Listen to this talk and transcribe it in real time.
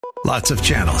Lots of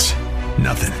channels,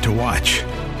 nothing to watch,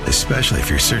 especially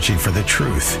if you're searching for the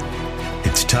truth.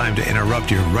 It's time to interrupt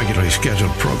your regularly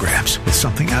scheduled programs with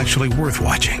something actually worth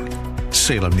watching.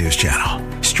 Salem News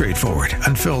Channel. Straightforward,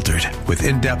 unfiltered, with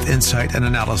in-depth insight and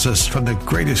analysis from the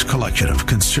greatest collection of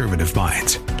conservative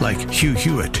minds like Hugh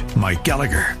Hewitt, Mike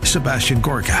Gallagher, Sebastian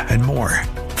Gorka, and more.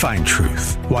 Find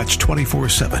truth. Watch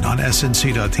 24/7 on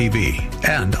snc.tv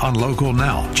and on Local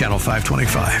Now, Channel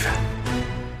 525.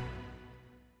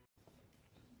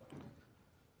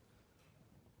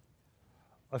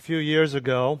 A few years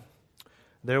ago,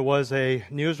 there was a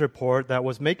news report that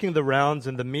was making the rounds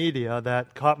in the media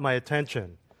that caught my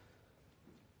attention.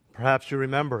 Perhaps you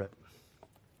remember it.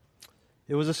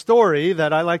 It was a story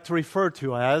that I like to refer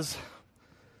to as,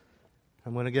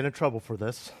 I'm going to get in trouble for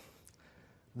this,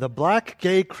 the black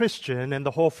gay Christian and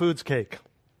the Whole Foods cake.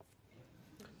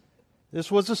 This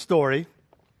was a story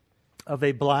of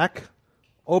a black,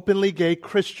 openly gay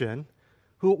Christian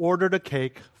who ordered a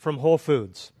cake from Whole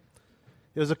Foods.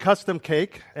 It was a custom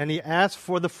cake, and he asked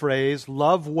for the phrase,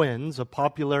 "Love wins," a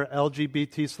popular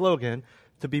LGBT slogan,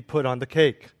 to be put on the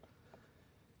cake.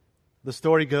 The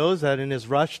story goes that in his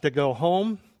rush to go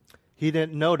home, he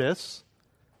didn't notice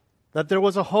that there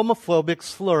was a homophobic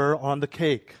slur on the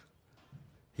cake.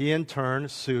 He in turn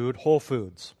sued Whole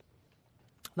Foods.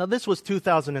 Now this was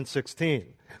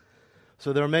 2016,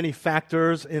 so there are many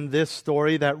factors in this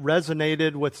story that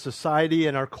resonated with society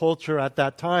and our culture at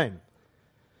that time.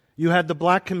 You had the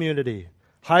black community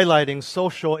highlighting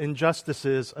social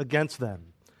injustices against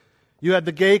them. You had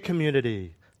the gay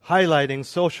community highlighting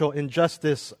social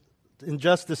injustices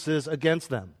against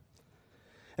them.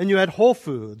 And you had Whole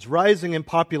Foods rising in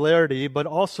popularity, but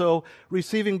also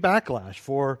receiving backlash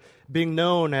for being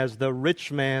known as the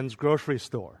rich man's grocery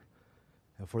store.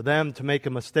 And for them to make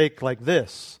a mistake like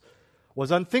this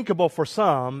was unthinkable for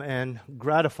some and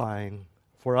gratifying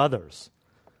for others.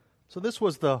 So this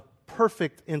was the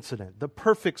perfect incident, the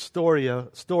perfect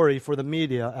story for the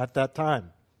media at that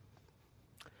time.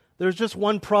 There's just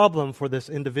one problem for this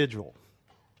individual: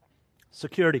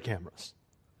 security cameras.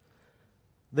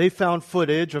 They found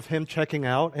footage of him checking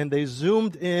out, and they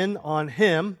zoomed in on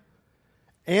him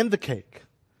and the cake.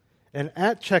 And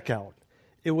at checkout,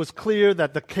 it was clear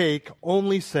that the cake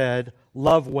only said,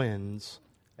 "Love wins,"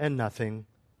 and nothing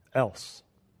else.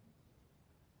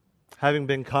 Having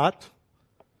been caught,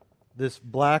 this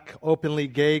black, openly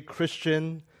gay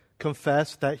Christian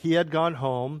confessed that he had gone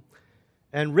home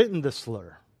and written the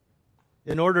slur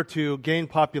in order to gain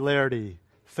popularity,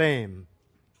 fame,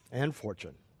 and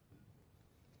fortune.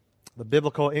 The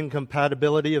biblical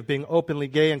incompatibility of being openly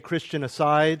gay and Christian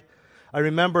aside, I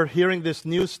remember hearing this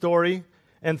news story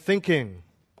and thinking,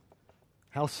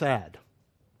 how sad,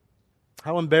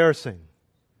 how embarrassing.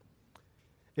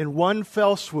 In one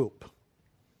fell swoop,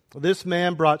 this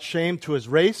man brought shame to his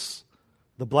race,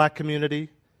 the black community,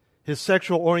 his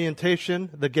sexual orientation,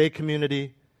 the gay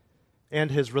community,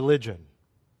 and his religion,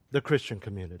 the Christian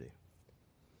community.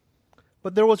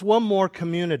 But there was one more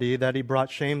community that he brought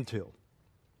shame to.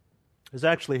 It was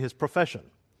actually his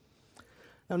profession.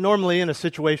 Now, normally in a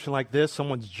situation like this,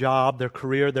 someone's job, their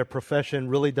career, their profession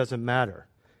really doesn't matter.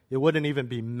 It wouldn't even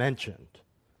be mentioned.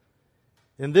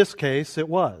 In this case, it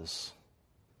was.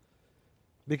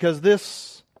 Because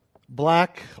this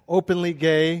black, openly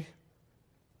gay,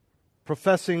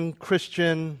 professing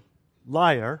Christian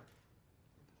liar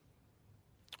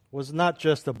was not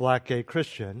just a black gay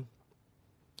Christian,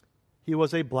 he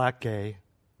was a black gay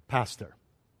pastor.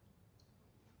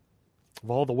 Of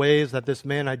all the ways that this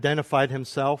man identified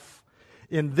himself,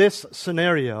 in this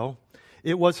scenario,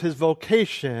 it was his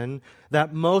vocation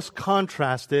that most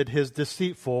contrasted his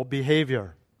deceitful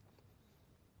behavior.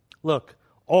 Look,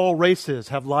 all races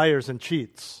have liars and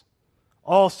cheats.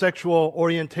 All sexual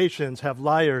orientations have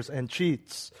liars and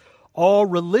cheats. All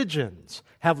religions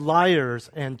have liars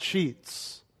and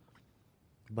cheats.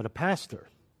 But a pastor,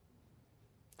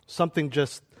 something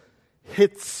just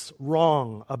hits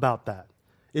wrong about that.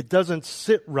 It doesn't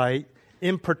sit right,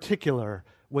 in particular,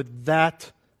 with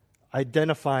that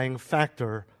identifying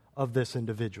factor of this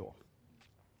individual.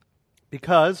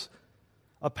 Because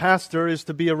a pastor is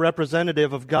to be a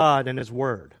representative of God and His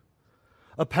Word.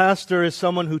 A pastor is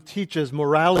someone who teaches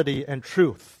morality and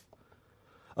truth.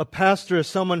 A pastor is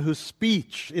someone whose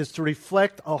speech is to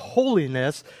reflect a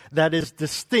holiness that is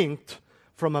distinct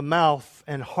from a mouth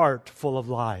and heart full of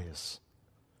lies.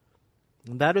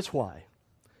 And that is why,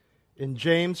 in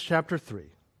James chapter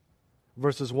 3,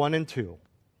 verses 1 and 2,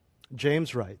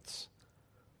 James writes,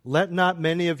 "Let not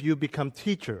many of you become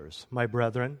teachers, my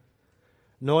brethren,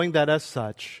 knowing that as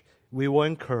such we will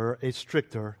incur a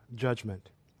stricter judgment.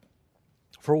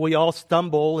 For we all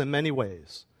stumble in many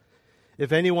ways.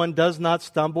 If anyone does not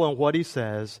stumble in what he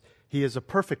says, he is a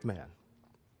perfect man,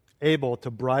 able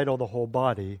to bridle the whole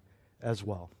body as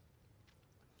well.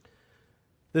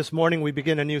 This morning we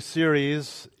begin a new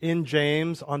series in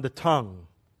James on the tongue,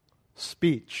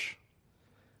 speech.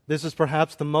 This is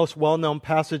perhaps the most well-known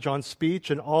passage on speech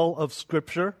in all of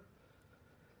Scripture.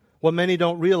 What many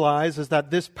don't realize is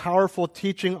that this powerful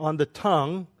teaching on the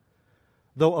tongue,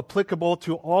 though applicable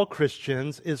to all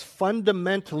Christians, is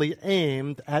fundamentally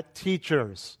aimed at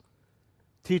teachers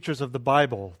of the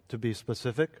Bible, to be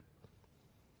specific.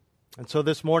 And so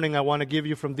this morning I want to give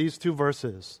you from these two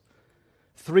verses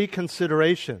 3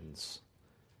 considerations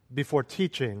before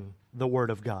teaching the Word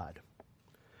of God.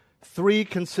 3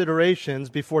 considerations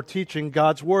before teaching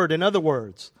God's Word. In other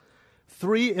words,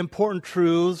 3 important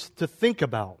truths to think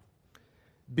about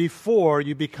before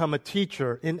you become a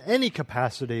teacher in any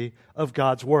capacity of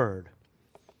God's Word.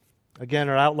 Again,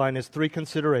 our outline is 3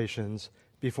 considerations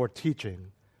before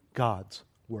teaching God's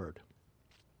Word.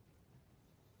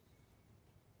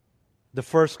 The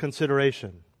first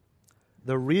consideration,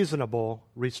 the reasonable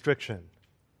restriction.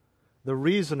 The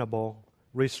reasonable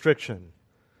restriction.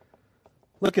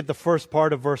 Look at the first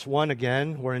part of verse 1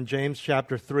 again. We're in James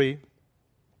chapter 3.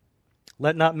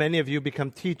 Let not many of you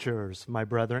become teachers, my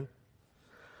brethren.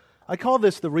 I call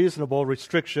this the reasonable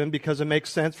restriction because it makes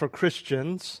sense for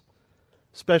Christians,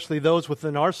 especially those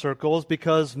within our circles,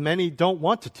 because many don't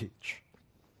want to teach.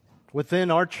 Within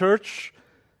our church,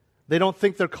 they don't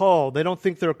think they're called. They don't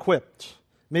think they're equipped.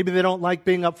 Maybe they don't like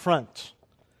being up front.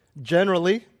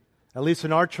 Generally, at least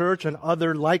in our church and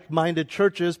other like-minded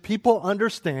churches, people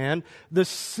understand the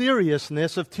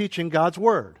seriousness of teaching God's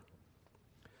Word.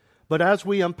 But as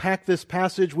we unpack this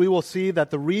passage, we will see that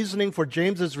the reasoning for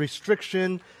James's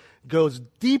restriction goes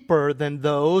deeper than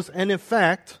those, and in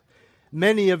fact,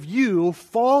 many of you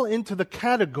fall into the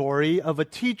category of a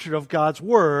teacher of God's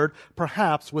Word,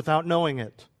 perhaps without knowing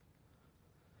it.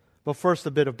 But first,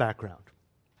 a bit of background.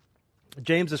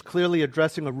 James is clearly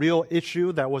addressing a real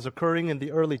issue that was occurring in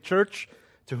the early church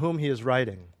to whom he is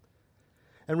writing.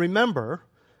 And remember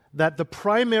that the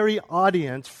primary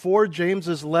audience for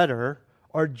James's letter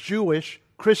are Jewish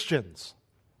Christians.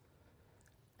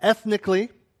 Ethnically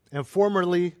and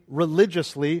formerly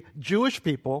religiously Jewish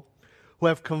people who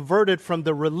have converted from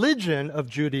the religion of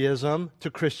Judaism to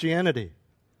Christianity.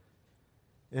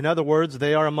 In other words,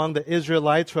 they are among the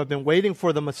Israelites who have been waiting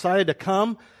for the Messiah to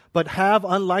come, but have,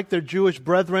 unlike their Jewish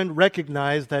brethren,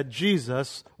 recognized that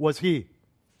Jesus was He.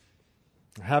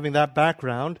 Having that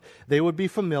background, they would be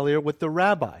familiar with the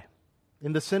rabbi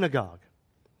in the synagogue.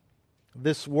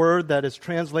 This word that is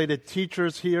translated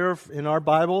teachers here in our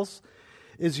Bibles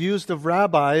is used of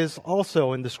rabbis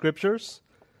also in the Scriptures,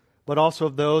 but also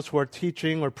of those who are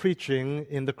teaching or preaching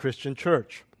in the Christian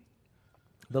church,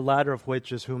 the latter of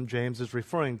which is whom James is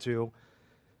referring to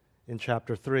in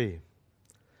chapter 3.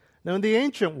 Now, in the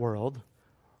ancient world,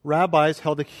 rabbis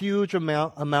held a huge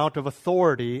amount of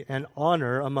authority and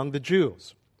honor among the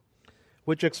Jews,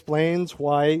 which explains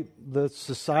why the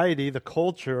society, the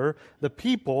culture, the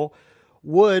people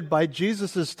would, by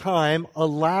Jesus' time,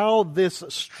 allow this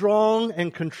strong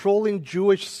and controlling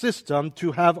Jewish system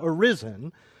to have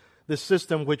arisen, the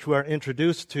system which we are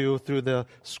introduced to through the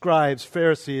scribes,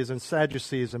 Pharisees, and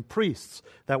Sadducees and priests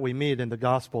that we meet in the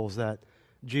Gospels that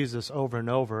Jesus over and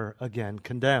over again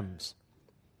condemns.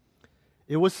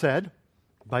 It was said,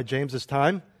 by James's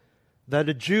time, that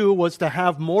a Jew was to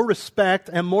have more respect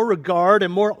and more regard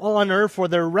and more honor for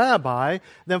their rabbi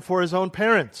than for his own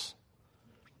parents.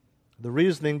 The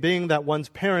reasoning being that one's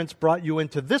parents brought you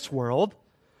into this world,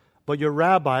 but your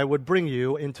rabbi would bring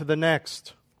you into the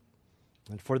next.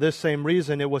 And for this same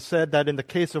reason, it was said that in the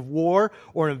case of war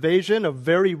or invasion, a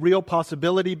very real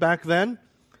possibility back then,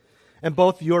 and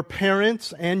both your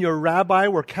parents and your rabbi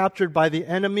were captured by the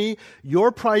enemy,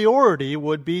 your priority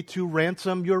would be to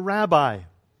ransom your rabbi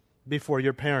before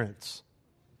your parents.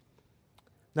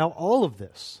 Now, all of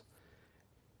this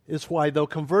is why, though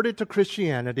converted to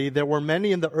Christianity, there were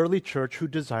many in the early church who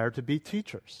desired to be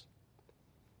teachers.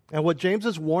 And what James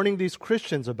is warning these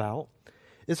Christians about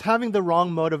is having the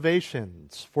wrong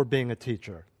motivations for being a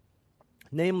teacher,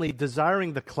 namely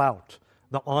desiring the clout,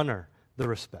 the honor, the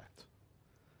respect.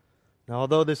 Now,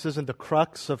 although this isn't the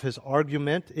crux of his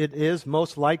argument, it is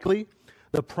most likely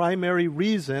the primary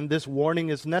reason this warning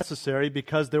is necessary,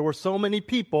 because there were so many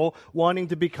people wanting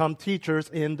to become teachers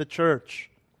in the church.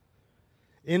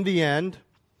 In the end,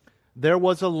 there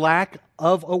was a lack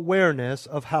of awareness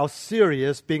of how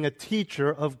serious being a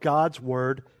teacher of God's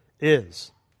Word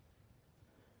is.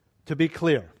 To be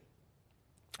clear,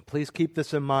 please keep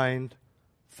this in mind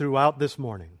throughout this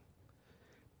morning.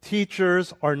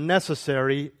 Teachers are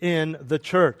necessary in the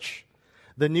church.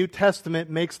 The New Testament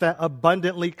makes that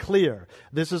abundantly clear.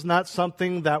 This is not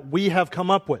something that we have come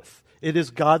up with. It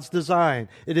is God's design.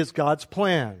 It is God's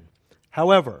plan.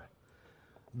 However,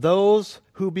 those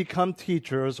who become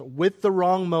teachers with the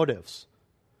wrong motives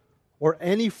or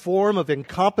any form of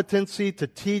incompetency to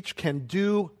teach can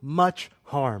do much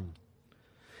harm.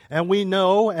 And we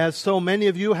know, as so many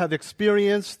of you have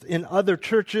experienced in other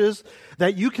churches,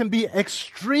 that you can be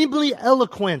extremely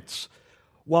eloquent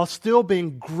while still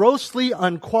being grossly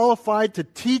unqualified to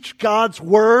teach God's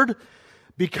Word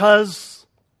because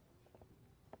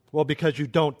you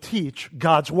don't teach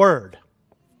God's Word.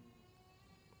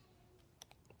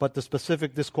 But the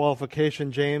specific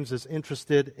disqualification James is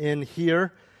interested in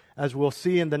here, as we'll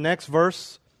see in the next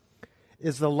verse,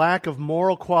 is the lack of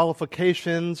moral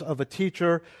qualifications of a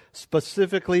teacher,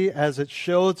 specifically as it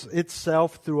shows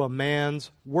itself through a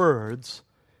man's words,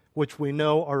 which we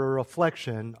know are a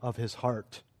reflection of his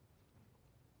heart.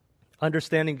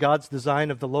 Understanding God's design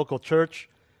of the local church,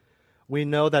 we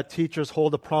know that teachers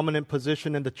hold a prominent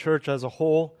position in the church as a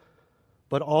whole,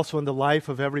 but also in the life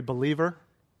of every believer,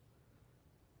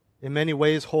 in many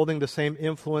ways holding the same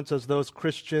influence as those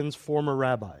Christians' former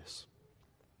rabbis.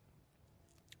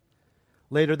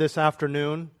 Later this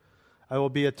afternoon, I will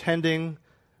be attending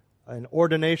an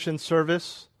ordination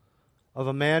service of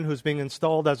a man who's being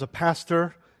installed as a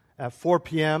pastor at 4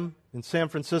 p.m. in San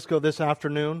Francisco this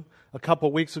afternoon. A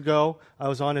couple weeks ago, I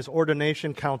was on his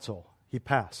ordination council. He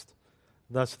passed.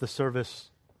 Thus the service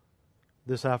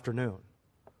this afternoon.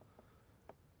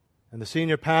 And the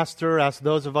senior pastor asked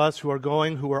those of us who are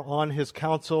going, who are on his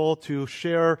council, to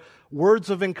share words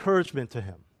of encouragement to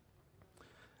him.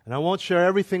 And I won't share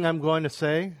everything I'm going to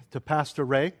say to Pastor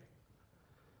Ray,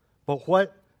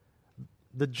 but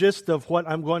the gist of what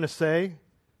I'm going to say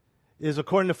is,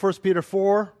 according to 1 Peter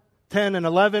 4, 10 and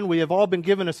 11, we have all been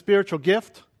given a spiritual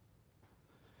gift.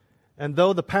 And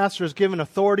though the pastor is given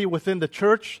authority within the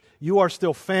church, you are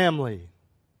still family.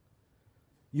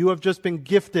 You have just been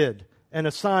gifted and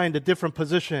assigned a different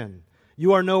position.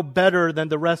 You are no better than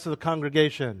the rest of the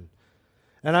congregation.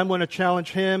 And I'm going to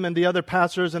challenge him and the other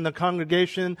pastors in the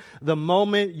congregation. The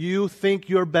moment you think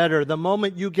you're better, the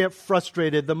moment you get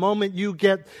frustrated, the moment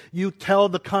you tell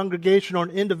the congregation or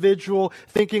an individual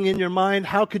thinking in your mind,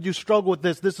 how could you struggle with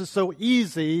this? This is so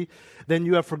easy. Then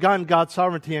you have forgotten God's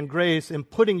sovereignty and grace in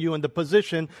putting you in the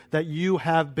position that you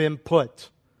have been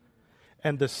put.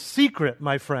 And the secret,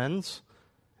 my friends,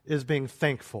 is being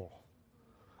thankful.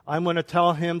 I'm going to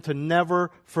tell him to never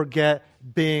forget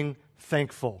being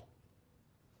thankful.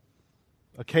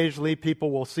 Occasionally, people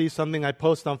will see something I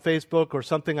post on Facebook or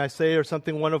something I say or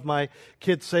something one of my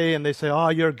kids say, and they say, "Oh,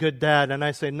 you're a good dad." And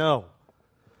I say, "No,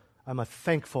 I'm a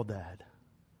thankful dad,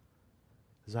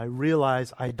 because I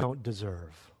realize I don't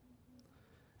deserve."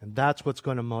 And that's what's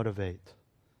going to motivate.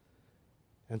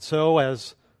 And so,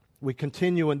 as we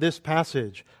continue in this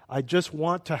passage, I just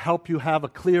want to help you have a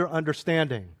clear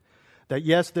understanding that,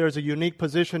 yes, there's a unique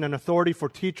position and authority for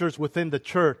teachers within the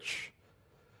church.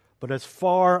 But as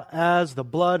far as the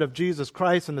blood of Jesus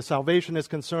Christ and the salvation is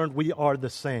concerned, we are the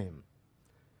same.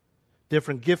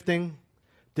 Different gifting,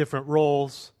 different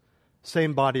roles,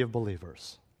 same body of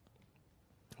believers.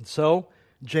 And so,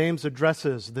 James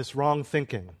addresses this wrong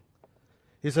thinking.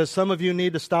 He says, some of you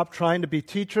need to stop trying to be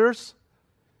teachers,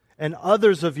 and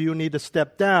others of you need to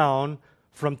step down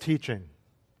from teaching.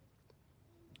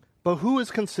 But who is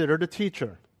considered a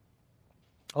teacher?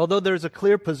 Although there's a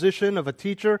clear position of a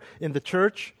teacher in the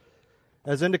church,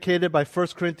 as indicated by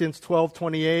 1 Corinthians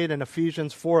 12:28 and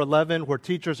Ephesians 4:11, where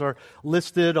teachers are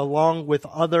listed along with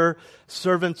other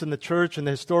servants in the church in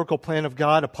the historical plan of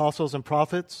God, apostles and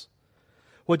prophets.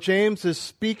 What James is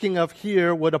speaking of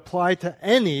here would apply to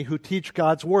any who teach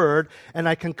God's word, and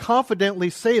I can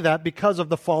confidently say that because of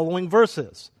the following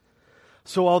verses.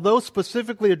 So although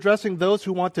specifically addressing those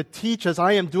who want to teach as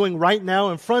I am doing right now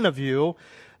in front of you,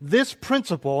 this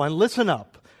principle, and listen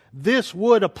up, this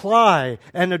would apply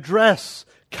and address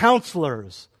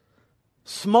counselors,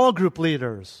 small group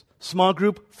leaders, small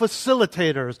group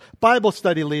facilitators, Bible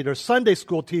study leaders, Sunday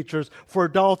school teachers for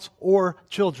adults or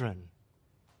children.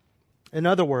 In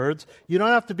other words, you don't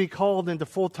have to be called into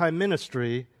full-time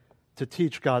ministry to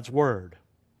teach God's word.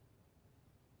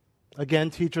 Again,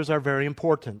 teachers are very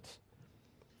important.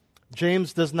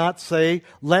 James does not say,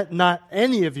 let not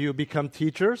any of you become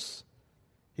teachers.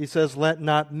 He says, let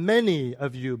not many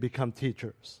of you become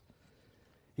teachers.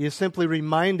 He is simply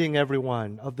reminding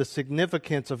everyone of the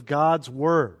significance of God's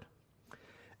word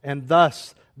and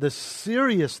thus the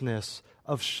seriousness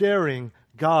of sharing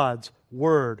God's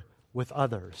word with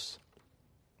others.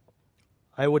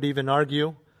 I would even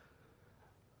argue,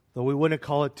 though we wouldn't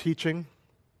call it teaching,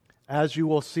 As you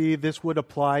will see, this would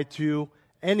apply to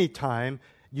any time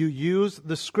you use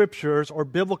the Scriptures or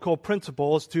biblical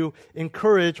principles to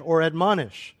encourage or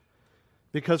admonish.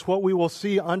 Because what we will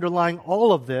see underlying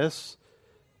all of this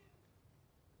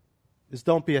is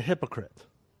don't be a hypocrite.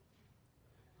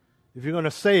 If you're going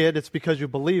to say it, it's because you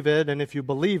believe it, and if you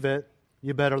believe it,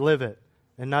 you better live it,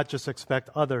 and not just expect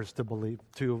others to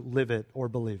live it or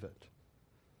believe it.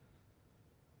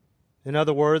 In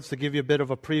other words, to give you a bit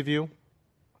of a preview,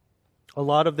 a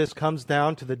lot of this comes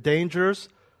down to the dangers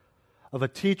of a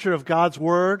teacher of God's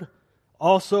Word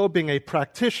also being a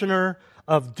practitioner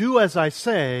of do as I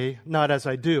say, not as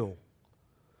I do,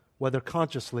 whether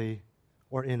consciously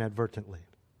or inadvertently.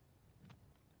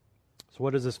 So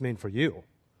what does this mean for you?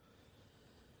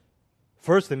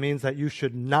 First, it means that you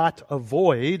should not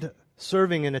avoid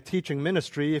serving in a teaching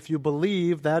ministry if you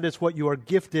believe that is what you are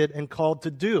gifted and called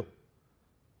to do.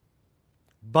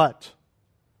 But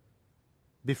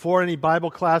before any Bible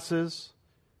classes,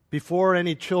 before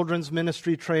any children's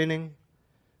ministry training,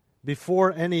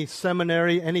 before any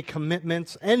seminary, any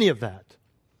commitments, any of that,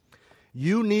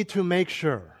 you need to make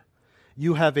sure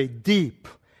you have a deep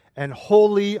and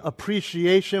holy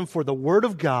appreciation for the Word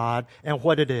of God and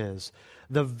what it is.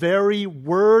 The very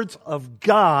words of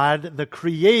God, the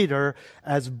Creator,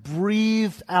 as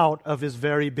breathed out of His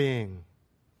very being.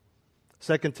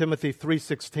 2 Timothy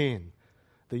 3:16,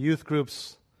 the youth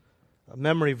group's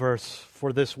memory verse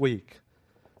for this week.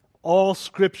 All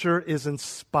Scripture is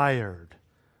inspired.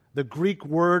 The Greek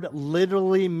word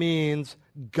literally means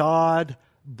God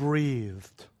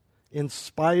breathed,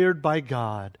 inspired by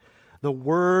God. The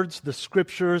words, the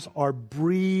Scriptures are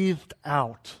breathed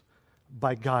out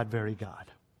by God, very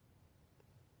God.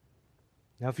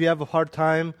 Now, if you have a hard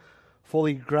time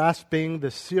fully grasping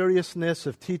the seriousness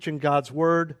of teaching God's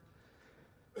Word,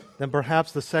 then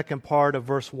perhaps the second part of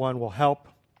verse 1 will help.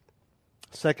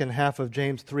 Second half of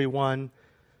James 3:1,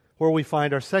 where we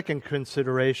find our second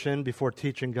consideration before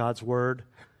teaching God's Word,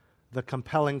 the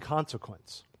compelling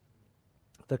consequence.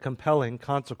 The compelling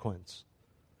consequence.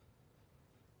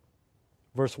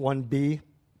 Verse 1b,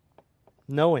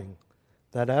 knowing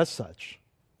that as such,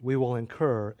 we will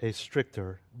incur a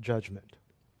stricter judgment.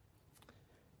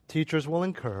 Teachers will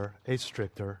incur a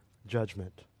stricter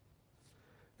judgment.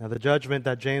 Now, the judgment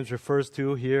that James refers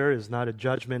to here is not a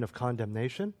judgment of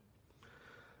condemnation,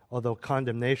 although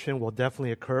condemnation will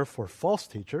definitely occur for false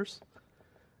teachers.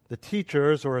 The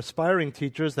teachers or aspiring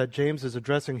teachers that James is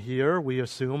addressing here, we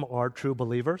assume, are true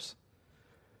believers.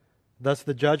 Thus,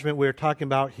 the judgment we are talking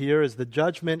about here is the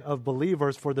judgment of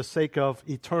believers for the sake of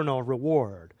eternal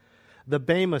reward. The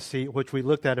Bema seat, which we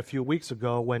looked at a few weeks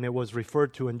ago when it was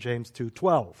referred to in James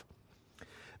 2:12.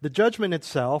 The judgment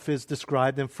itself is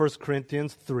described in 1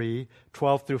 Corinthians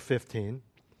 3:12 through 15.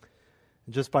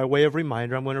 And just by way of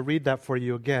reminder, I'm going to read that for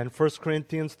you again. 1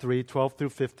 Corinthians 3:12 through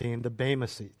 15, the Bema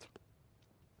seat.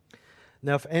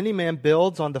 Now, if any man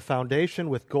builds on the foundation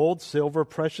with gold, silver,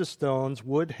 precious stones,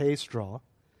 wood, hay, straw,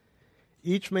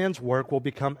 each man's work will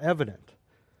become evident,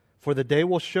 for the day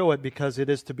will show it, because it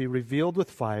is to be revealed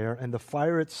with fire, and the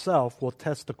fire itself will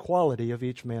test the quality of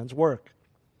each man's work.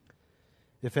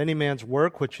 If any man's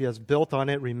work which he has built on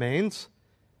it remains,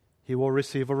 he will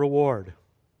receive a reward.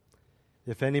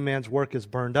 If any man's work is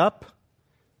burned up,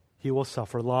 he will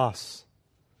suffer loss.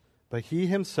 But he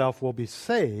himself will be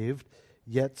saved,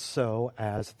 yet so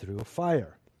as through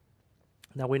fire.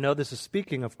 Now we know this is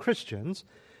speaking of Christians,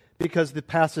 because the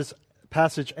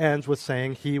passage ends with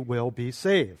saying he will be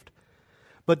saved.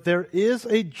 But there is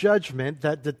a judgment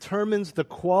that determines the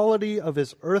quality of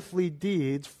his earthly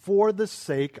deeds for the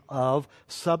sake of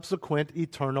subsequent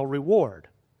eternal reward.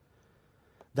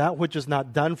 That which is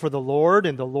not done for the Lord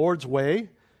in the Lord's way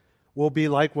will be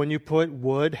like when you put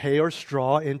wood, hay, or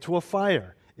straw into a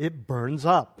fire. It burns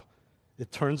up.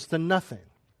 It turns to nothing.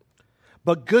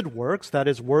 But good works, that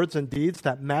is, words and deeds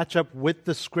that match up with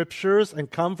the Scriptures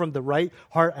and come from the right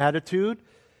heart attitude,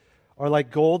 are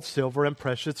like gold, silver, and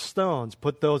precious stones.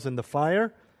 Put those in the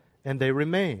fire, and they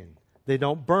remain. They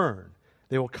don't burn.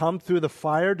 They will come through the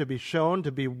fire to be shown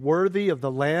to be worthy of the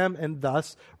Lamb and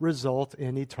thus result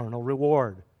in eternal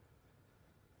reward.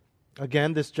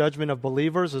 Again, this judgment of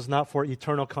believers is not for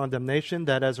eternal condemnation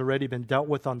that has already been dealt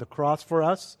with on the cross for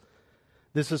us.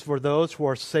 This is for those who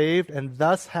are saved and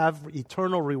thus have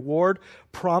eternal reward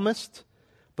promised.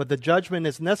 But the judgment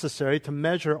is necessary to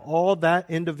measure all that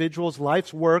individual's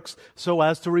life's works so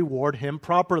as to reward him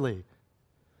properly.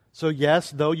 So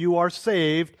yes, though you are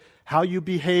saved, how you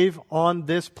behave on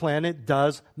this planet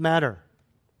does matter.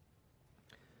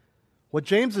 What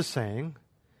James is saying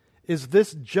is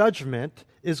this judgment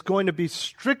is going to be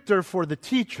stricter for the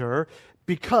teacher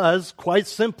Because, quite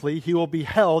simply, he will be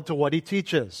held to what he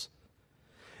teaches.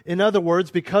 In other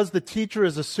words, because the teacher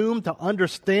is assumed to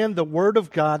understand the Word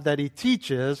of God that he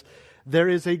teaches, there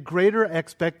is a greater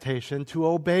expectation to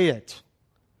obey it.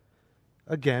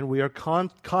 Again, we are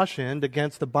cautioned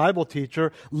against the Bible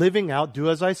teacher living out, do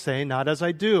as I say, not as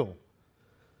I do.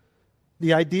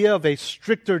 The idea of a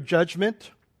stricter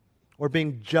judgment, or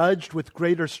being judged with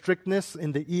greater strictness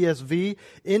in the ESV,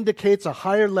 indicates a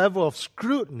higher level of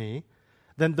scrutiny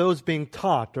than those being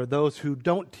taught or those who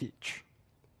don't teach.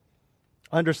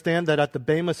 Understand that at the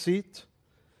Bema seat,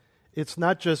 it's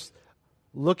not just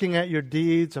looking at your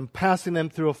deeds and passing them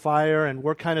through a fire, and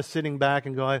we're kind of sitting back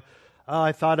and going, oh,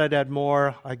 I thought I'd had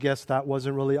more. I guess that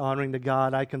wasn't really honoring to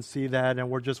God. I can see that, and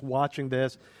we're just watching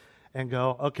this and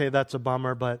go, okay, that's a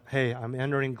bummer, but hey, I'm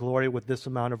entering glory with this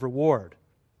amount of reward.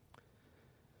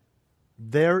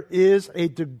 There is a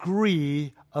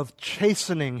degree of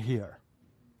chastening here.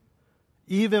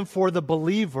 Even for the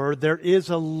believer, there is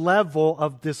a level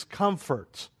of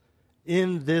discomfort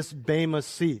in this Bema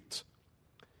seat,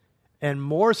 and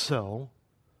more so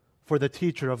for the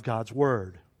teacher of God's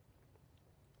Word.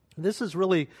 This is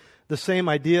really the same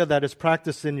idea that is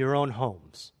practiced in your own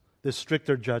homes, this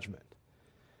stricter judgment.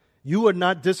 You would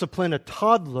not discipline a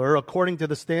toddler according to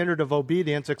the standard of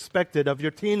obedience expected of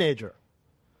your teenager.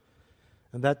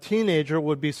 And that teenager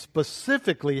would be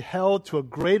specifically held to a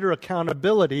greater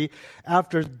accountability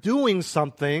after doing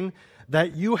something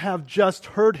that you have just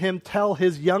heard him tell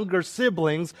his younger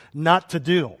siblings not to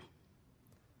do.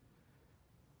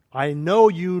 I know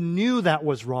you knew that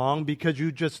was wrong because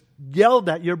you just yelled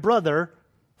at your brother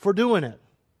for doing it.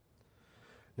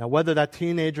 Now, whether that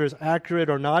teenager is accurate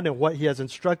or not in what he has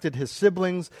instructed his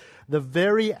siblings, the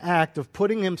very act of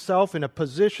putting himself in a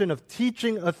position of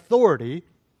teaching authority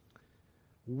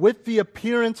with the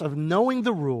appearance of knowing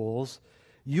the rules,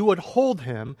 you would hold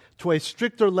him to a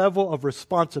stricter level of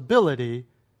responsibility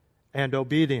and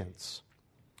obedience.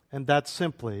 And that's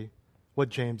simply what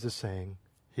James is saying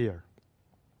here.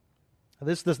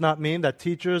 This does not mean that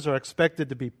teachers are expected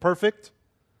to be perfect.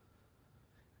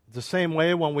 It's the same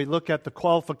way when we look at the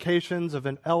qualifications of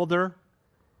an elder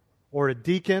or a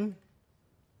deacon.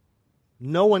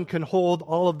 No one can hold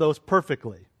all of those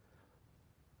perfectly.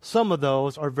 Some of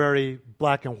those are very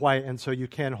black and white, and so you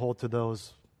can hold to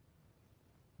those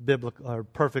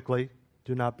perfectly.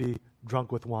 Do not be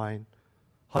drunk with wine,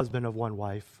 husband of one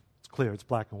wife. It's clear, it's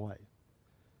black and white.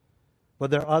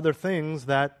 But there are other things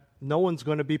that no one's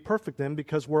going to be perfect in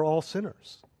because we're all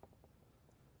sinners.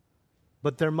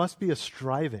 But there must be a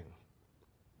striving.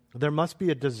 There must be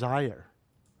a desire.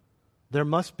 There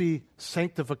must be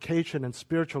sanctification and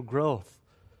spiritual growth,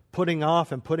 putting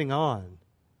off and putting on.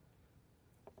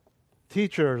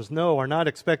 Teachers, no, are not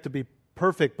expected to be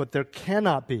perfect, but there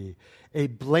cannot be a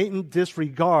blatant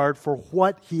disregard for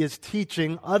what he is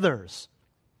teaching others.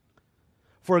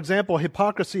 For example,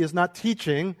 hypocrisy is not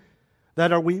teaching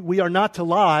that we are not to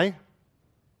lie,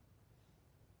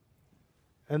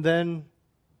 and then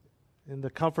in the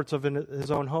comforts of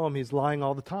his own home, he's lying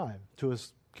all the time to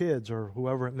his kids or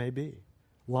whoever it may be,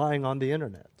 lying on the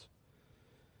internet.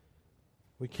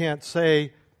 We can't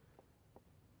say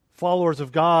followers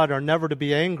of God are never to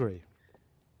be angry.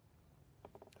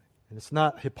 And it's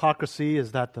not hypocrisy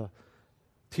is that the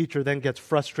teacher then gets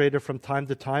frustrated from time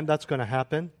to time. That's going to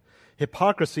happen.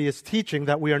 Hypocrisy is teaching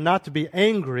that we are not to be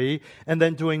angry and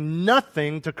then doing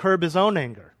nothing to curb his own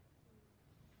anger.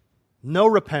 No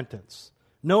repentance.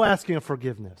 No asking of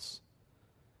forgiveness.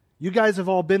 You guys have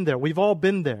all been there. We've all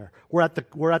been there. We're at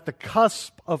the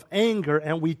cusp of anger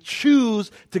and we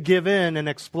choose to give in and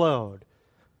explode.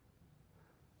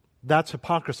 That's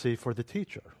hypocrisy for the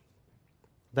teacher,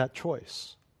 that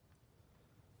choice.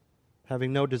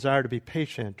 Having no desire to be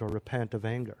patient or repent of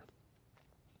anger.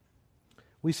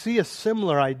 We see a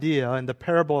similar idea in the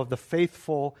parable of the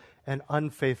faithful and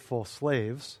unfaithful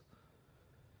slaves.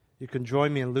 You can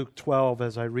join me in Luke 12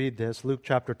 as I read this. Luke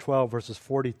chapter 12, verses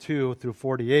 42 through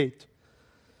 48,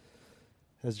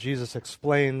 as Jesus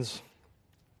explains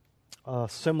a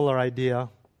similar idea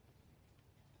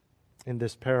in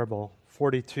this parable.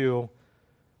 42,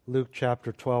 Luke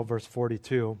chapter 12, verse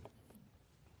 42.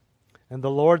 And the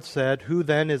Lord said, "Who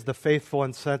then is the faithful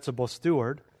and sensible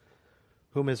steward,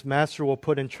 whom his master will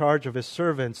put in charge of his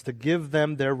servants to give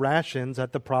them their rations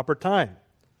at the proper time?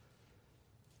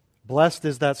 Blessed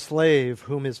is that slave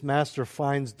whom his master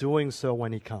finds doing so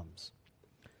when he comes.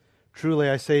 Truly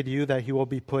I say to you that he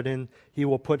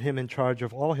will put him in charge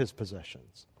of all his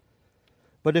possessions.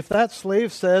 But if that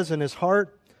slave says in his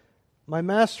heart, 'My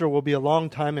master will be a long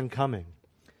time in coming,'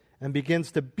 and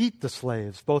begins to beat the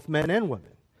slaves, both men and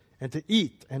women, and to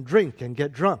eat and drink and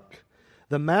get drunk,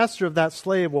 The master of that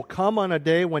slave will come on a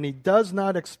day when he does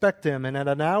not expect him, and at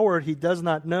an hour he does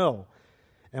not know,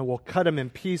 and will cut him in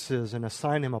pieces and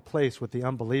assign him a place with the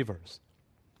unbelievers.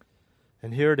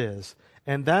 And here it is.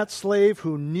 And that slave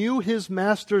who knew his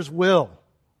master's will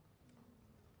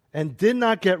and did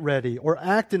not get ready or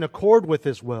act in accord with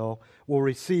his will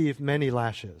receive many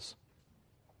lashes.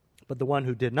 But the one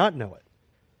who did not know it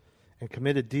and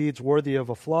committed deeds worthy of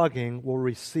a flogging will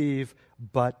receive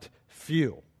but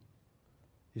few.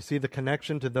 You see the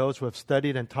connection to those who have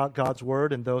studied and taught God's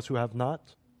word and those who have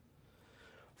not?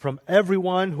 From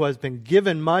everyone who has been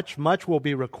given much, much will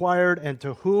be required, and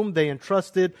to whom they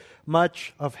entrusted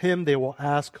much, of him they will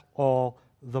ask all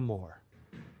the more.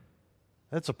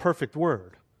 That's a perfect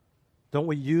word. Don't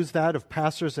we use that of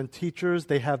pastors and teachers?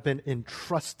 They have been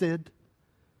entrusted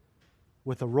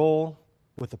with a role,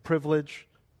 with a privilege,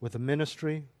 with a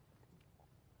ministry.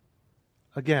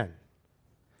 Again,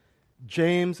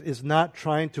 James is not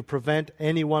trying to prevent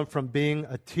anyone from being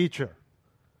a teacher,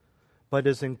 but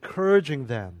is encouraging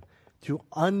them to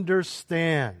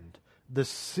understand the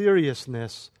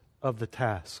seriousness of the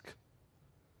task.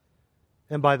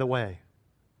 And by the way,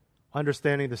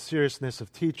 understanding the seriousness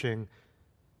of teaching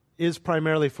is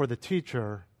primarily for the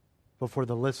teacher, but for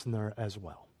the listener as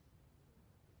well.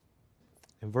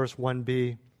 In verse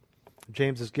 1b,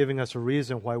 James is giving us a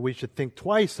reason why we should think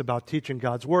twice about teaching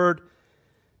God's word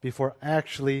before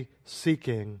actually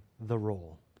seeking the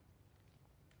role.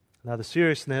 Now, the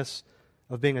seriousness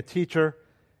of being a teacher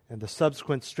and the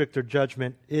subsequent stricter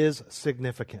judgment is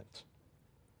significant.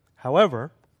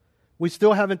 However, we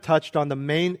still haven't touched on the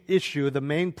main issue, the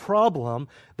main problem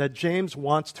that James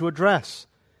wants to address.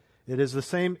 It is the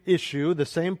same issue, the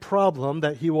same problem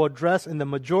that he will address in the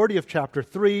majority of chapter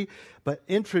 3, but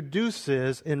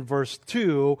introduces in verse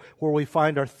 2, where we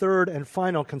find our third and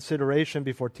final consideration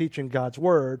before teaching God's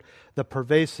word, the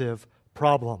pervasive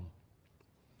problem.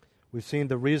 We've seen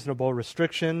the reasonable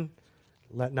restriction,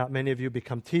 let not many of you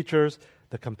become teachers,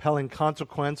 the compelling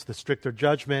consequence, the stricter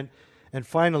judgment, and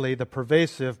finally the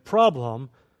pervasive problem,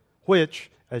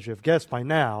 which, as you have guessed by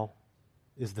now,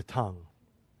 is the tongue.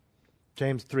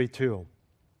 James 3:2.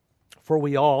 For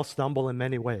we all stumble in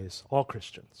many ways, all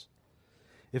Christians.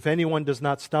 If anyone does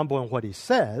not stumble in what he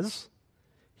says,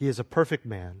 he is a perfect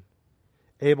man,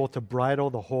 able to bridle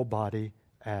the whole body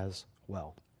as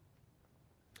well.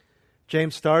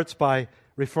 James starts by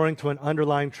referring to an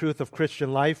underlying truth of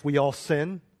Christian life. We all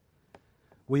sin.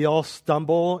 We all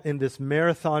stumble in this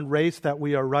marathon race that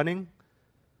we are running.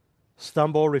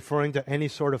 Stumble referring to any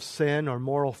sort of sin or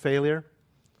moral failure.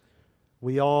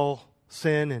 We all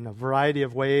sin in a variety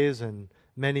of ways and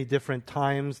many different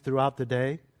times throughout the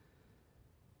day.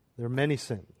 There are many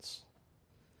sins.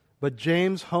 But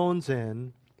James hones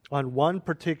in on one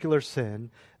particular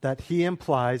sin that he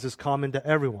implies is common to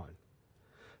everyone.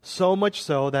 So much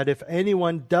so that if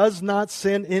anyone does not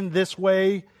sin in this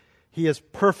way, he is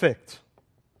perfect.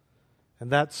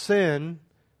 And that sin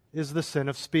is the sin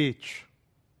of speech.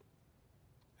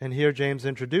 And here James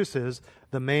introduces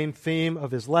the main theme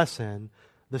of his lesson,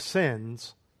 the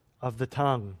sins of the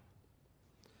tongue.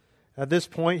 At this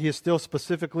point, he is still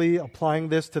specifically applying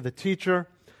this to the teacher,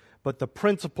 but the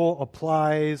principle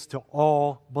applies to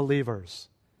all believers.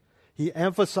 He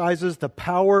emphasizes the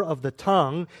power of the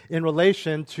tongue in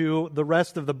relation to the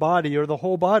rest of the body or the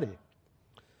whole body,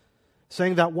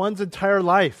 saying that one's entire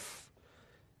life,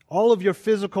 all of your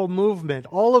physical movement,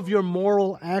 all of your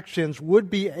moral actions would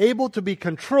be able to be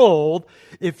controlled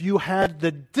if you had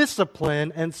the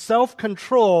discipline and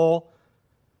self-control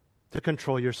to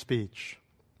control your speech,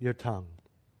 your tongue.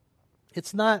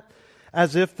 It's not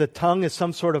as if the tongue is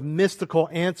some sort of mystical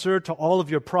answer to all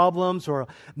of your problems or a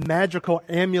magical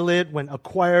amulet when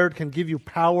acquired can give you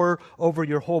power over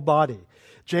your whole body.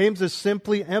 James is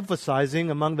simply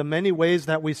emphasizing, among the many ways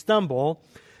that we stumble,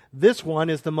 this one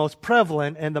is the most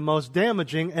prevalent and the most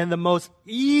damaging and the most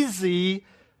easy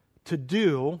to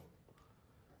do.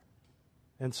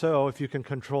 And so, if you can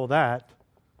control that,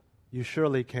 you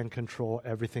surely can control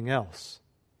everything else.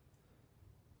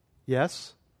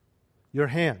 Yes, your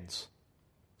hands,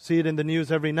 see it in the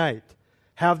news every night,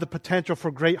 have the potential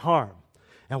for great harm.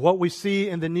 And what we see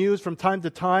in the news from time to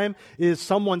time is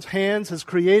someone's hands has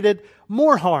created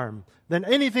more harm than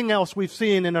anything else we've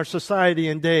seen in our society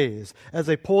in days as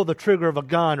they pull the trigger of a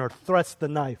gun or thrust the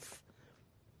knife.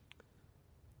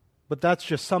 But that's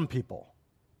just some people,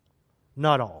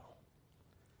 not all.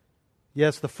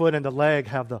 Yes, the foot and the leg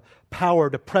have the power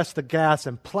to press the gas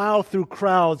and plow through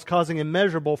crowds, causing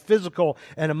immeasurable physical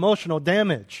and emotional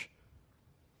damage.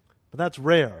 But that's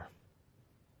rare.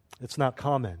 It's not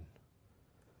common.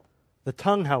 The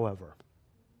tongue, however,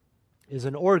 is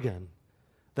an organ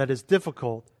that is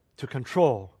difficult to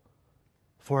control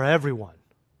for everyone.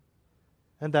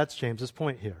 And that's James's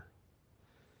point here.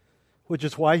 Which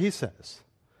is why he says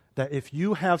that if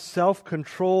you have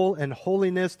self-control and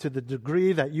holiness to the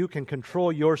degree that you can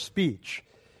control your speech,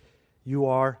 you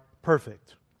are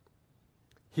perfect.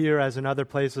 Here, as in other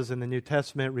places in the New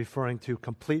Testament, referring to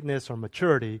completeness or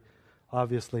maturity,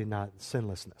 obviously not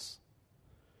sinlessness.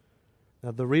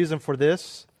 Now, the reason for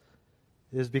this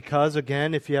is because,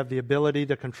 again, if you have the ability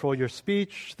to control your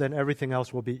speech, then everything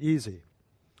else will be easy.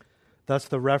 Thus,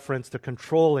 the reference to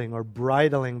controlling or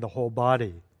bridling the whole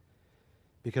body.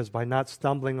 Because by not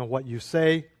stumbling on what you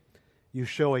say, you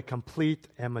show a complete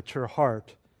and mature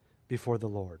heart before the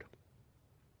Lord.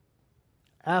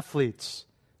 Athletes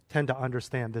tend to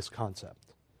understand this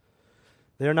concept.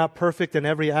 They are not perfect in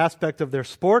every aspect of their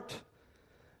sport,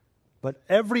 but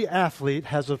every athlete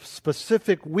has a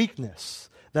specific weakness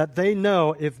that they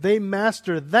know if they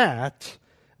master that,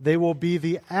 they will be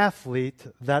the athlete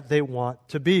that they want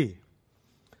to be.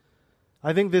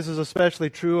 I think this is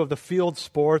especially true of the field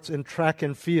sports in track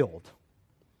and field.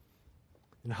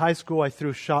 In high school, I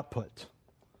threw shot put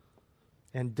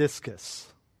and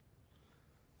discus.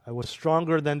 I was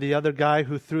stronger than the other guy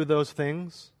who threw those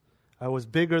things. I was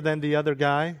bigger than the other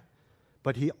guy,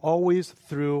 but he always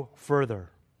threw further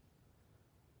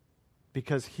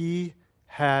because he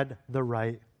had the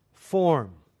right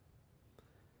form.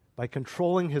 By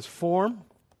controlling his form,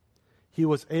 he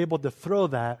was able to throw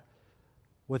that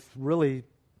with really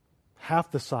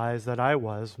half the size that I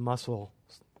was, muscle,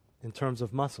 in terms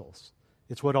of muscles.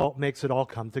 It's what makes it all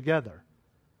come together.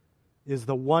 Is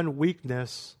the one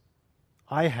weakness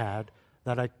I had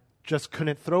that I just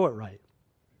couldn't throw it right.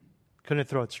 Couldn't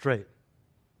throw it straight.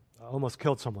 I almost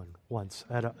killed someone once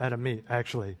at a meet,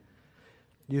 actually.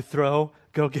 You throw,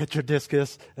 go get your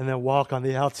discus, and then walk on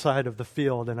the outside of the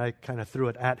field, and I kind of threw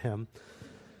it at him.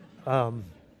 I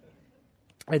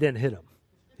didn't hit him.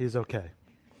 He's okay.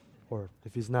 Or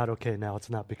if he's not okay now, it's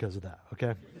not because of that,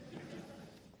 okay?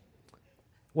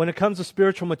 When it comes to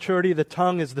spiritual maturity, the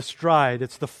tongue is the stride,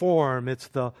 it's the form, it's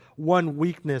the one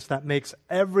weakness that makes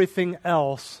everything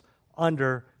else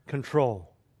under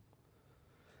control.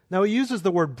 Now, he uses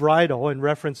the word bridle in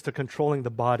reference to controlling the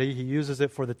body. He uses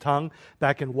it for the tongue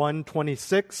back in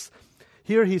 1:26.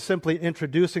 Here he's simply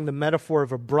introducing the metaphor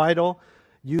of a bridle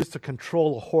used to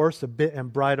control a horse, a bit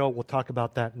and bridle. We'll talk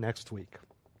about that next week.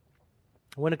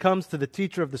 When it comes to the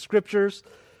teacher of the Scriptures,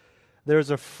 there's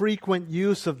a frequent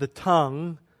use of the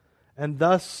tongue and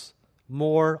thus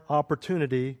more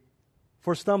opportunity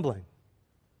for stumbling.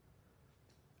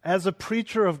 As a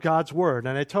preacher of God's Word,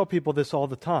 and I tell people this all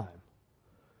the time,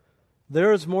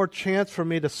 there is more chance for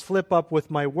me to slip up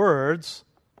with my words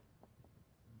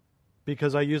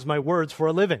because I use my words for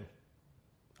a living.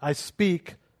 I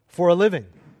speak for a living.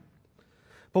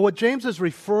 But what James is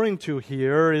referring to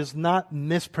here is not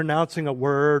mispronouncing a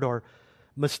word or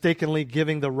mistakenly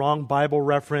giving the wrong Bible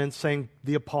reference, saying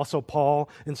the Apostle Paul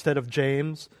instead of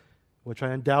James, which I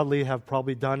undoubtedly have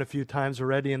probably done a few times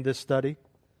already in this study.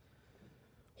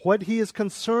 What he is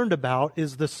concerned about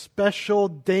is the special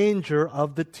danger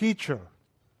of the teacher.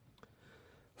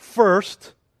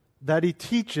 First, that he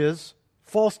teaches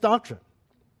false doctrine,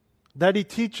 that he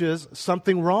teaches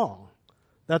something wrong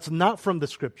that's not from the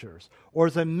Scriptures, or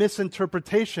is a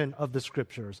misinterpretation of the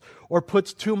Scriptures, or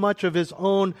puts too much of his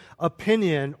own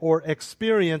opinion or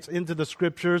experience into the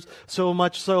Scriptures, so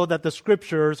much so that the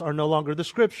Scriptures are no longer the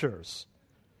Scriptures.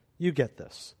 You get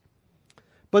this.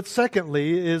 But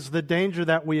secondly is the danger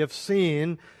that we have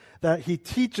seen that he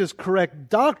teaches correct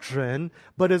doctrine,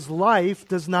 but his life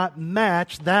does not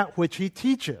match that which he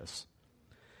teaches.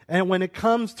 And when it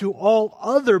comes to all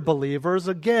other believers,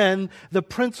 again, the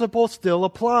principle still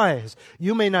applies.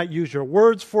 You may not use your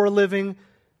words for a living,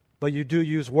 but you do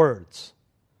use words.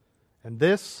 And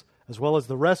this, as well as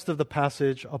the rest of the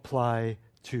passage, apply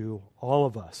to all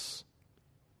of us.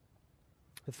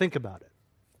 Think about it.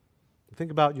 Think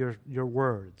about your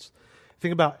words.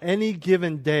 Think about any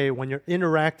given day when you're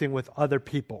interacting with other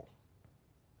people.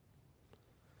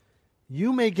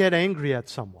 You may get angry at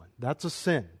someone. That's a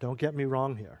sin. Don't get me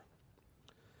wrong here.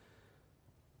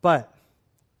 But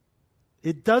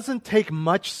it doesn't take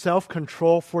much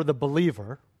self-control for the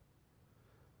believer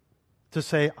to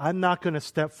say, I'm not going to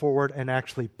step forward and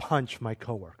actually punch my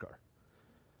coworker.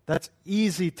 That's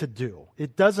easy to do.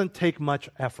 It doesn't take much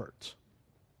effort.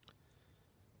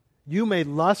 You may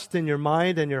lust in your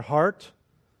mind and your heart,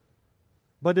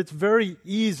 but it's very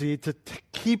easy to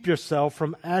keep yourself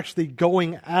from actually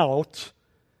going out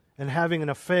and having an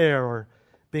affair or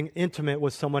being intimate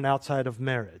with someone outside of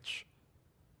marriage.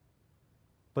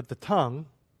 But the tongue,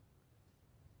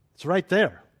 it's right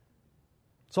there.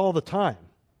 It's all the time.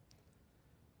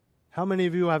 How many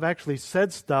of you have actually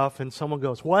said stuff and someone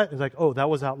goes, "What?" It's like, "Oh, that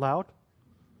was out loud?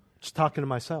 Just talking to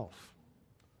myself."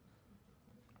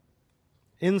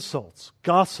 Insults,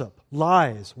 gossip,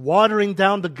 lies, watering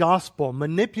down the gospel,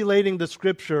 manipulating the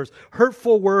scriptures,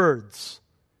 hurtful words,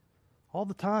 all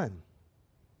the time.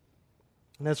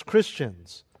 And as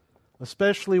Christians,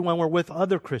 especially when we're with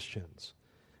other Christians,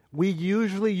 we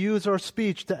usually use our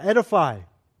speech to edify,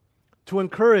 to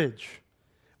encourage.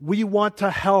 We want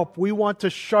to help. We want to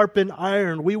sharpen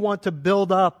iron. We want to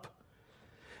build up.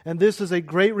 And this is a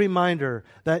great reminder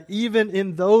that even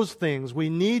in those things, we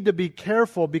need to be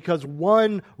careful because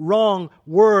one wrong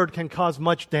word can cause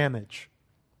much damage.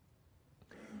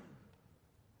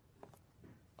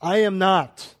 I am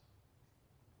not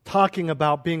talking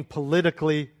about being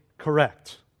politically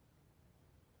correct.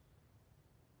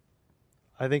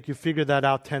 I think you figured that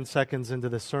out 10 seconds into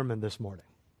this sermon this morning.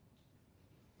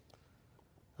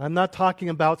 I'm not talking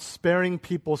about sparing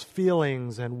people's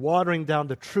feelings and watering down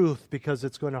the truth because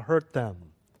it's going to hurt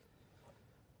them.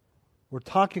 We're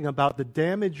talking about the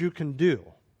damage you can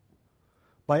do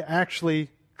by actually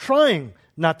trying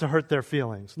not to hurt their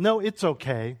feelings. No, it's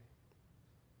okay.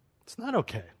 It's not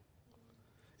okay.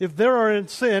 If they are in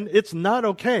sin, it's not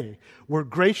okay. We're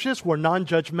gracious, we're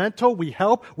non-judgmental, we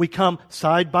help, we come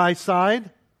side by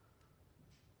side.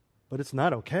 But it's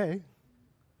not okay.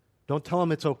 Don't tell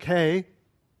them it's okay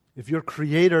if your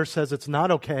Creator says it's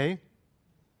not okay.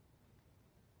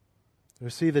 We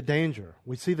see the danger.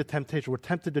 We see the temptation. We're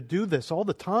tempted to do this all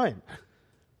the time.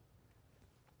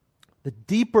 The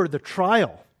deeper the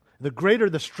trial, the greater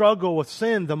the struggle with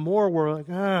sin, the more we're like,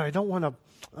 I don't want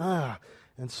to,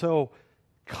 And so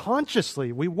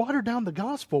consciously, we water down the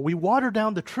gospel. We water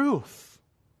down the truth.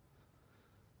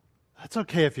 That's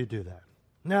okay if you do that.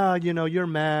 No, you're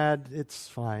mad. It's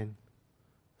fine.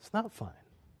 It's not fine.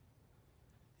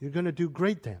 You're going to do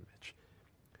great damage.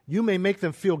 You may make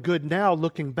them feel good now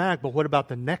looking back, but what about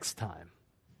the next time?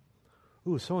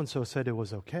 Ooh, so-and-so said it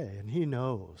was okay, and he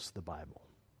knows the Bible.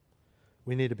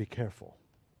 We need to be careful.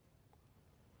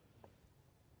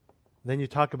 Then you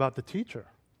talk about the teacher.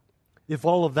 If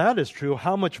all of that is true,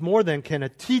 how much more then can a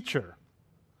teacher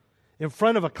in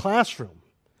front of a classroom,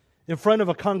 in front of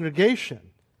a congregation,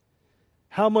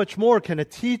 how much more can a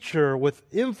teacher with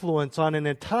influence on an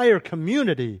entire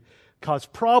community cause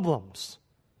problems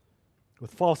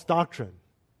with false doctrine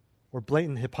or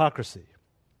blatant hypocrisy?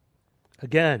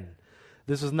 Again,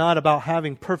 this is not about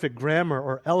having perfect grammar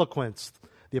or eloquence.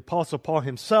 The Apostle Paul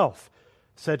himself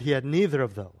said he had neither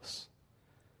of those.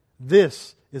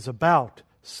 This is about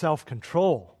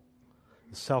self-control.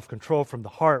 Self-control from the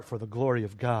heart for the glory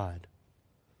of God.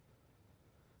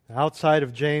 Outside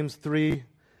of James 3,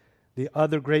 the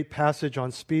other great passage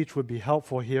on speech would be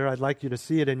helpful here. I'd like you to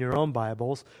see it in your own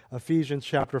Bibles. Ephesians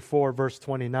chapter 4, verse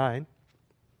 29.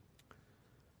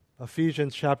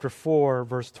 Ephesians chapter 4,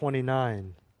 verse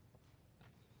 29.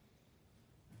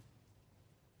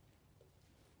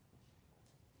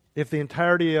 If the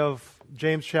entirety of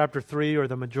James chapter 3, or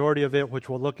the majority of it, which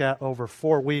we'll look at over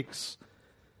 4 weeks,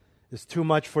 is too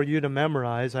much for you to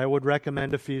memorize, I would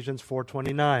recommend Ephesians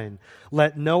 4:29.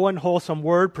 Let no unwholesome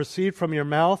word proceed from your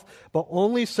mouth, but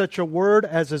only such a word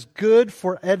as is good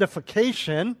for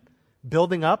edification,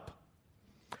 building up,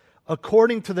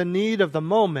 according to the need of the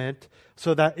moment,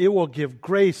 so that it will give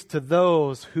grace to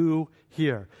those who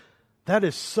hear. That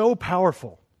is so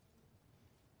powerful.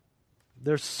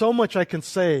 There's so much I can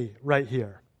say right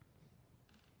here.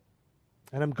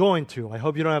 And I'm going to. I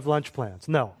hope you don't have lunch plans.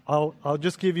 No, I'll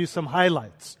just give you some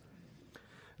highlights.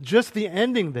 Just the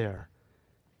ending there.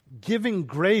 Giving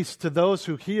grace to those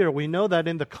who hear. We know that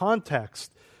in the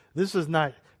context. This is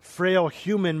not frail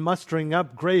human mustering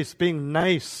up grace, being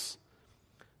nice.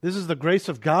 This is the grace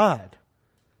of God.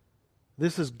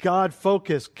 This is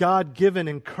God-focused, God-given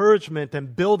encouragement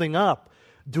and building up.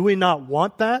 Do we not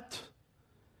want that?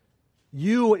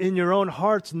 You in your own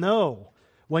hearts know.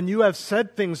 When you have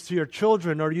said things to your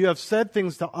children, or you have said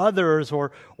things to others,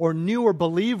 or newer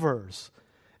believers,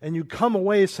 and you come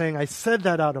away saying, I said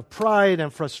that out of pride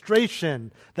and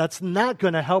frustration, that's not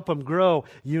going to help them grow.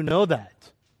 You know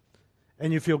that.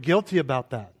 And you feel guilty about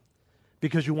that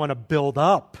because you want to build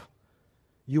up.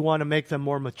 You want to make them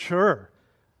more mature.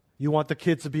 You want the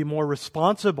kids to be more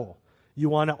responsible. You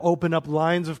want to open up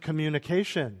lines of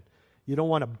communication. You don't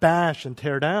want to bash and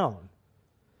tear down.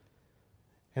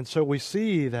 And so we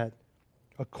see that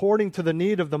according to the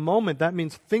need of the moment, that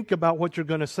means think about what you're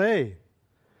going to say.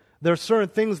 There are certain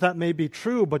things that may be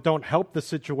true but don't help the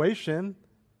situation.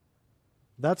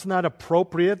 That's not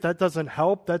appropriate. That doesn't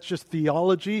help. That's just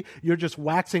theology. You're just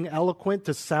waxing eloquent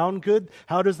to sound good.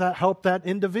 How does that help that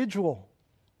individual?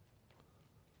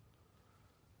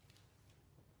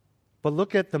 But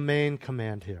look at the main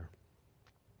command here.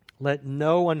 Let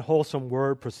no unwholesome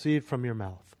word proceed from your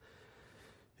mouth.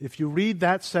 If you read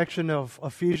that section of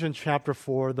Ephesians chapter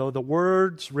 4, though the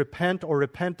words repent or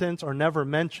repentance are never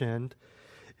mentioned,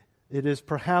 it is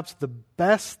perhaps the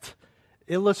best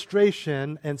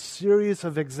illustration and series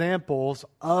of examples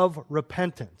of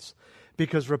repentance.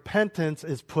 Because repentance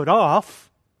is put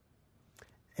off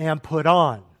and put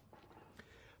on.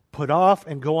 Put off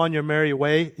and go on your merry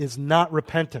way is not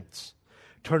repentance.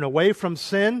 Turn away from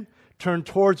sin, turn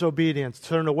towards obedience.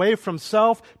 Turn away from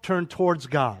self, turn towards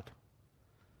God.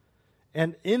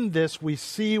 And in this, we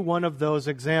see one of those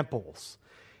examples.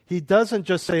 He doesn't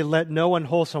just say, let no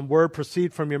unwholesome word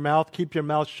proceed from your mouth, keep your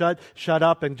mouth shut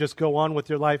up, and just go on with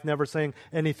your life, never saying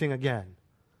anything again.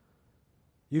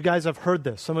 You guys have heard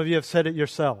this. Some of you have said it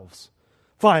yourselves.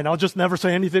 Fine, I'll just never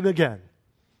say anything again.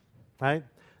 Right?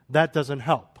 That doesn't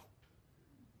help.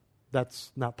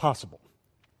 That's not possible.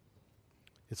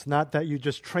 It's not that you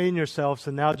just train yourselves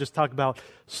and now just talk about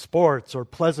sports or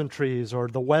pleasantries or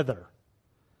the weather.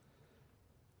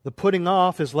 The putting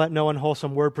off is let no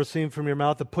unwholesome word proceed from your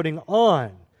mouth. The putting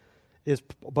on is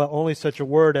but only such a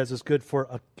word as is good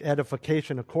for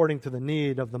edification according to the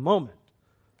need of the moment.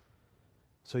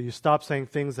 So you stop saying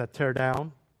things that tear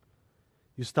down.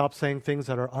 You stop saying things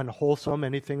that are unwholesome,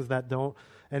 any things that don't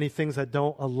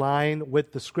align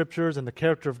with the Scriptures and the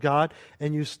character of God,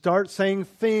 and you start saying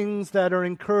things that are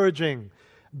encouraging,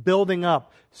 building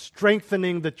up,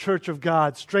 strengthening the church of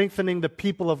God, strengthening the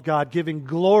people of God, giving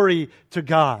glory to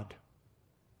God.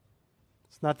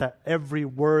 It's not that every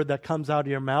word that comes out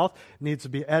of your mouth needs to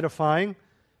be edifying.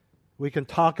 We can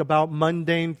talk about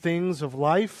mundane things of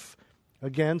life,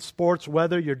 again, sports,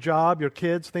 weather, your job, your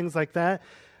kids, things like that.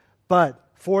 But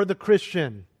for the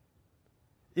Christian,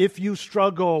 if you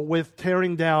struggle with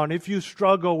tearing down, if you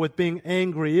struggle with being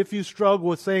angry, if you struggle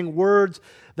with saying words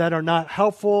that are not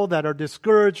helpful, that are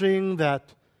discouraging,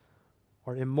 that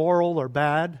are immoral or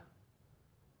bad,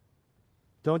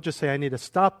 don't just say, I need to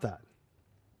stop that.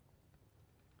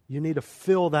 You need to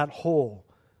fill that hole,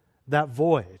 that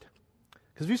void.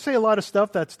 Because if you say a lot of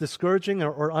stuff that's discouraging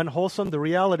or unwholesome, the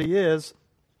reality is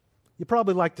you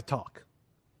probably like to talk.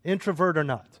 Introvert or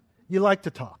not, you like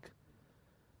to talk.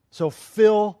 So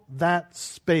fill that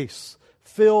space,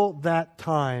 fill that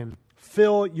time,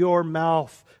 fill your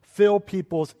mouth, fill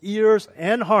people's ears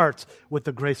and hearts with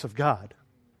the grace of God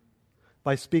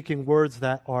by speaking words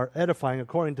that are edifying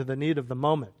according to the need of the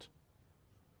moment.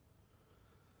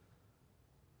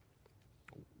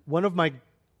 One of my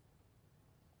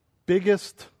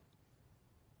biggest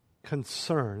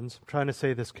concerns, I'm trying to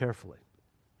say this carefully,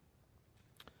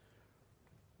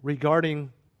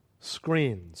 regarding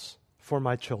screens for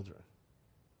my children.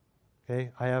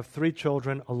 Okay, I have 3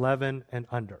 children, 11 and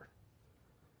under.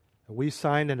 We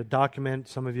signed in a document,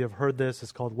 some of you have heard this,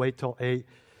 it's called Wait Till 8.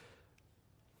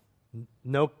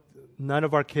 None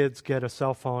of our kids get a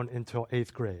cell phone until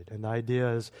 8th grade. And the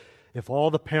idea is if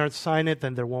all the parents sign it,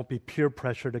 then there won't be peer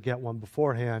pressure to get one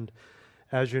beforehand.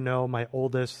 As you know, my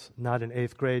oldest, not in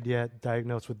 8th grade yet,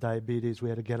 diagnosed with diabetes. We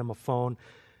had to get him a phone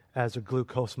as a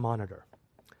glucose monitor.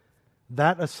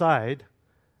 That aside,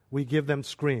 we give them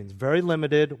screens, very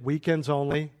limited, weekends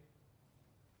only,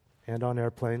 and on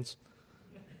airplanes.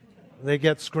 They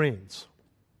get screens.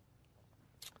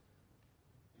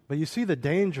 But you see the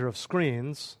danger of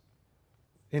screens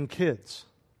in kids.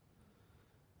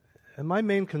 And my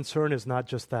main concern is not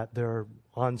just that they're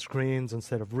on screens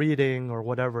instead of reading or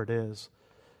whatever it is.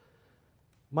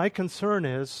 My concern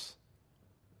is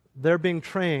they're being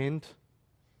trained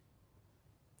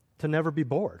to never be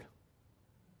bored.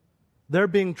 They're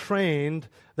being trained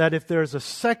that if there's a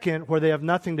second where they have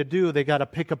nothing to do, they got to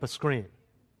pick up a screen.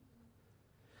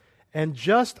 And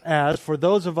just as for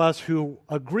those of us who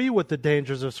agree with the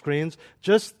dangers of screens,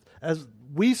 just as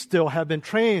we still have been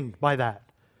trained by that,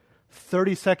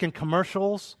 30-second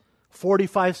commercials,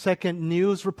 45-second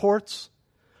news reports,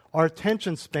 our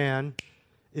attention span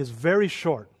is very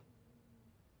short.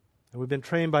 And we've been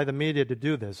trained by the media to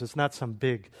do this. It's not some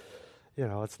big,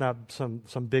 it's not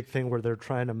some big thing where they're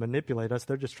trying to manipulate us.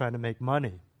 They're just trying to make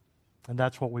money. And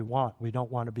that's what we want. We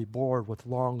don't want to be bored with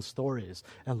long stories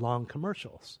and long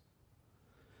commercials.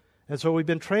 And so we've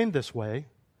been trained this way.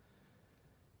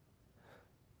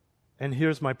 And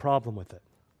here's my problem with it.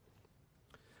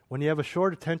 When you have a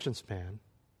short attention span,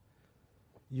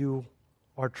 you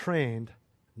are trained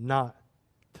not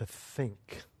to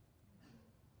think.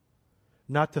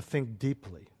 Not to think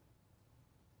deeply.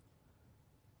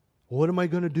 What am I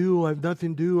going to do? I have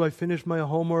nothing to do. I finished my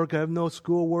homework. I have no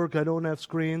schoolwork. I don't have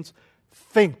screens.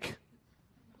 Think.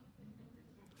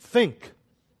 Think.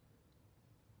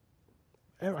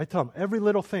 I tell them, every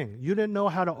little thing. You didn't know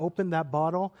how to open that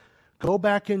bottle? Go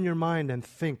back in your mind and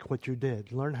think what you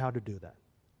did. Learn how to do that.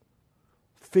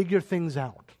 Figure things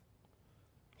out.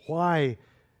 Why,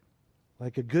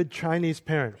 like a good Chinese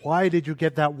parent, why did you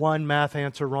get that one math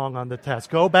answer wrong on the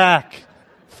test? Go back.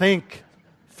 Think.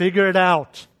 Figure it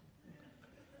out.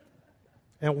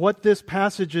 And what this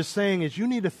passage is saying is you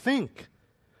need to think.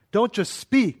 Don't just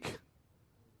speak.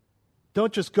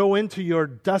 Don't just go into your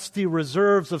dusty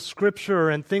reserves of Scripture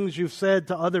and things you've said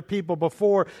to other people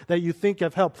before that you think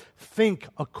have helped. Think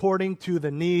according to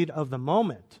the need of the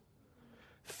moment.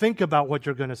 Think about what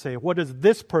you're going to say. What does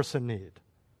this person need?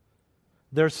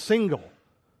 They're single.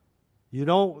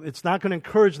 It's not going to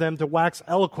encourage them to wax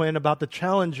eloquent about the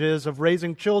challenges of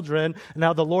raising children and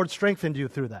how the Lord strengthened you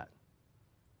through that.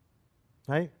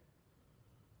 Right?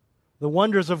 The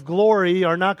wonders of glory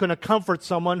are not going to comfort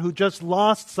someone who just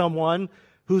lost someone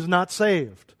who's not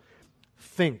saved.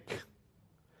 Think.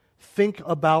 Think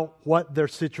about what their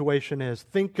situation is.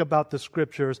 Think about the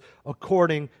Scriptures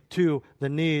according to the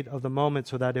need of the moment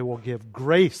so that it will give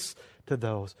grace to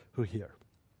those who hear.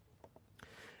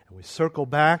 And we circle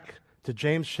back to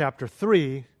James chapter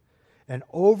 3, and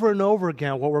over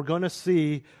again, what we're going to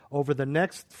see over the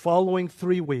next following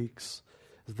 3 weeks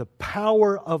is the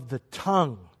power of the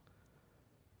tongue.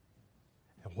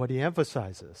 And what he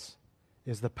emphasizes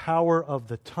is the power of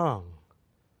the tongue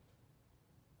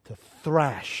to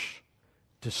thrash,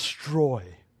 destroy,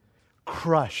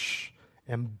 crush,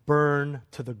 and burn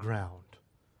to the ground.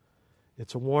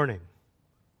 It's a warning.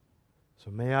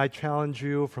 So may I challenge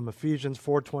you from Ephesians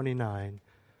 4:29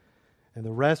 and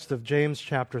the rest of James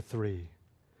chapter 3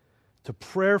 to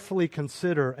prayerfully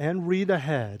consider and read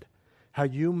ahead how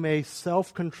you may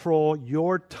self-control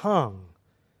your tongue.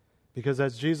 Because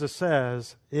as Jesus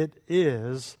says, it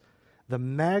is the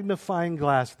magnifying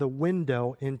glass, the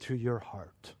window into your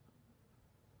heart.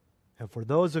 And for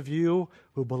those of you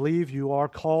who believe you are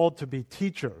called to be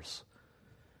teachers,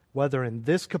 whether in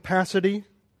this capacity,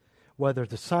 whether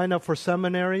to sign up for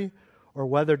seminary, or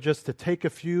whether just to take a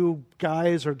few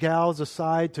guys or gals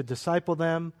aside to disciple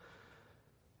them,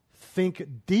 think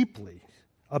deeply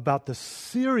about the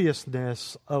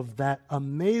seriousness of that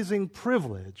amazing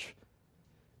privilege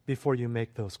before you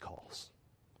make those calls.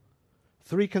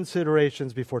 3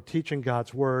 considerations before teaching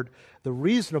God's Word: the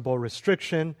reasonable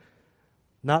restriction,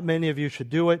 not many of you should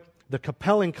do it; the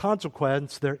compelling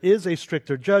consequence, there is a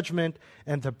stricter judgment;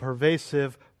 and the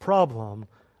pervasive problem,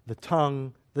 the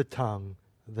tongue, the tongue,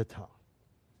 the tongue.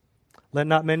 Let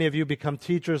not many of you become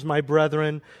teachers, my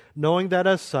brethren, knowing that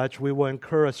as such we will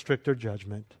incur a stricter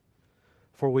judgment.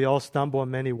 For we all stumble in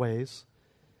many ways.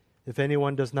 If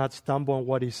anyone does not stumble in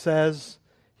what he says,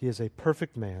 he is a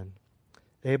perfect man,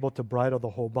 able to bridle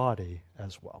the whole body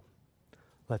as well.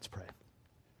 Let's pray.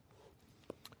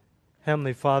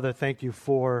 Heavenly Father, thank you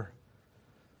for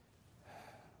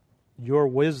your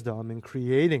wisdom in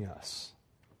creating us,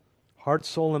 heart,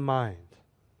 soul, and mind,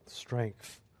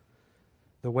 strength,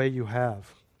 the way you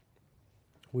have.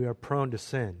 We are prone to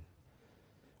sin.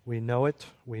 We know it.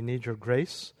 We need your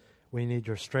grace. We need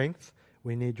your strength.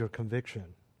 We need your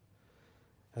conviction.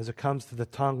 As it comes to the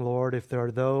tongue, Lord, if there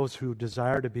are those who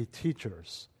desire to be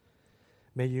teachers,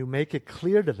 may you make it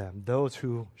clear to them, those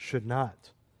who should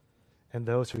not, and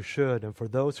those who should. And for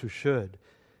those who should,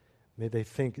 may they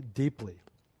think deeply,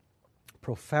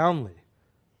 profoundly,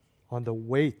 on the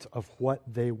weight of what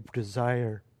they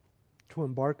desire to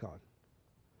embark on.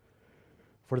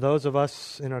 For those of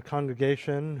us in our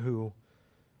congregation who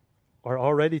are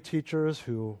already teachers,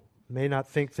 who may not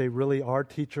think they really are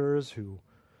teachers,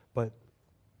 but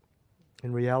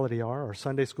in reality are, our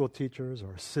Sunday school teachers,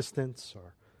 our assistants,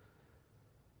 our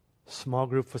small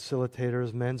group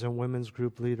facilitators, men's and women's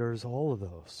group leaders, all of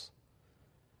those.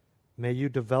 May you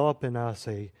develop in us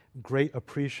a great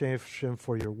appreciation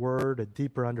for your word, a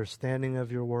deeper understanding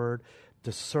of your word,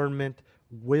 discernment,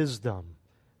 wisdom,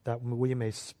 that we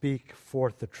may speak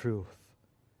forth the truth.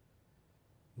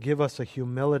 Give us a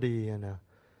humility and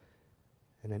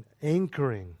an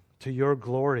anchoring to your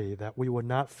glory, that we would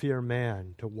not fear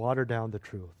man to water down the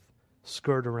truth,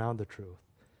 skirt around the truth,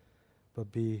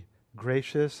 but be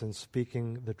gracious in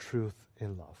speaking the truth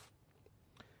in love.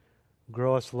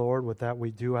 Grow us, Lord. With that,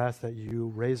 we do ask that you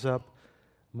raise up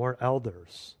more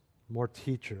elders, more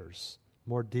teachers,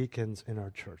 more deacons in our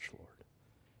church, Lord.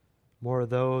 More of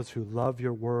those who love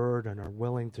your word and are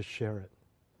willing to share it.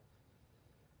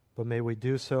 But may we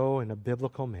do so in a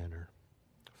biblical manner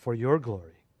for your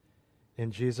glory.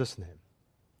 In Jesus' name,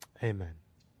 amen.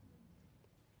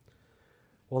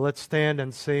 Well, let's stand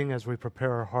and sing as we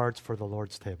prepare our hearts for the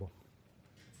Lord's table.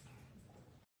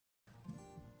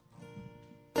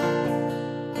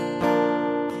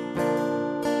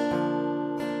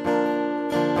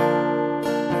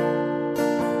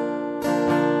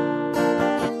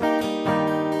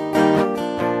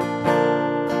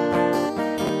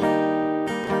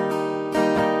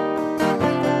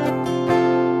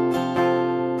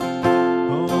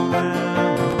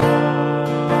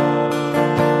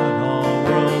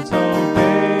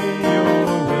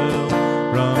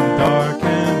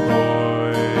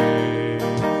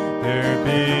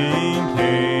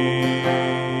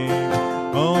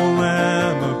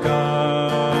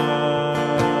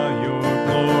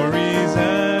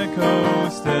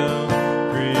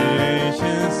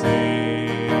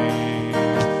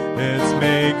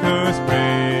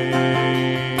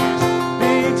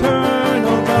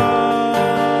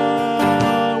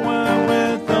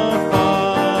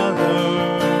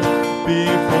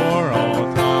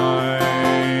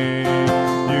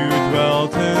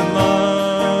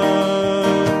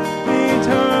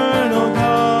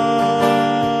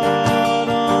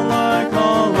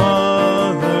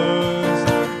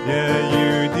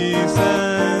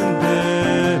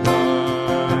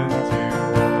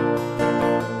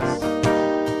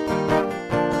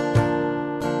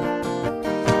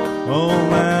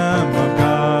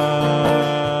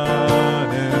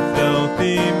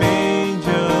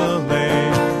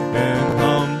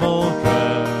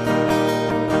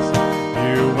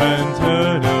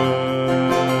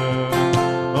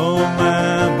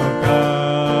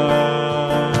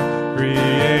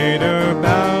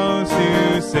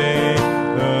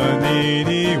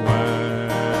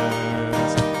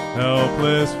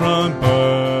 Jesus from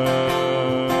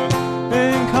birth,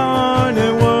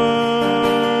 incarnate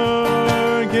Word,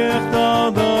 gift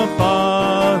of the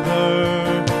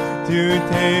Father, to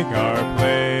take our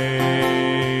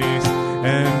place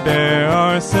and bear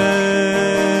our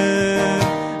sin.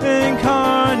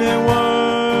 Incarnate Word,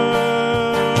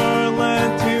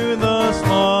 led to the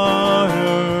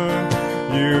slaughter,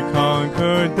 you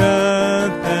conquered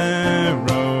death and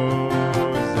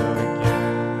rose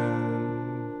again.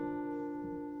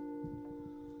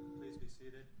 Please be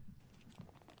seated.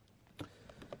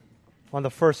 On the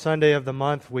first Sunday of the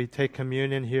month, we take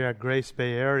communion here at Grace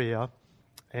Bay Area.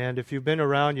 And if you've been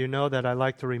around, you know that I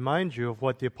like to remind you of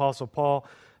what the Apostle Paul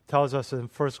tells us in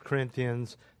 1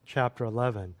 Corinthians chapter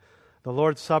 11. The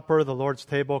Lord's Supper, the Lord's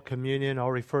table, communion,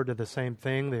 all refer to the same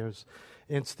thing. There's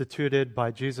instituted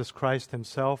by Jesus Christ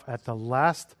himself at the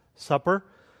Last Supper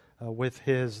with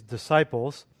his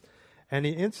disciples. And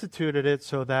he instituted it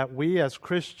so that we as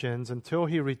Christians, until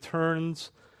he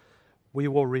returns, we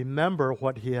will remember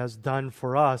what he has done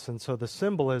for us. And so the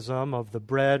symbolism of the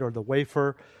bread or the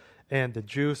wafer and the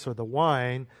juice or the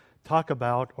wine talk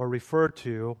about or refer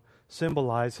to,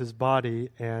 symbolize his body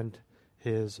and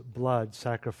his blood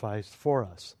sacrificed for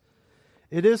us.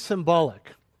 It is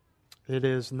symbolic. It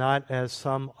is not as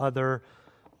some other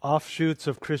offshoots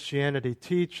of Christianity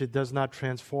teach. It does not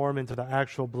transform into the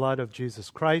actual blood of Jesus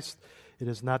Christ. It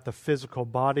is not the physical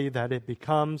body that it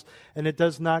becomes, and it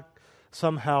does not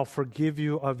somehow forgive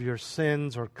you of your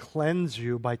sins or cleanse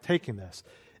you by taking this.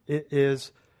 It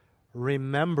is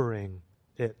remembering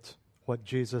it, what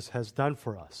Jesus has done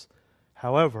for us.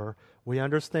 However, we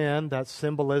understand that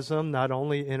symbolism, not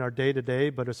only in our day-to-day,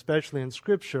 but especially in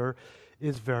Scripture,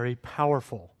 is very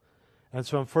powerful. And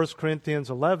so in 1 Corinthians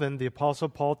 11, the Apostle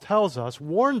Paul tells us,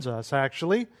 warns us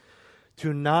actually,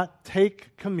 to not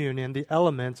take communion, the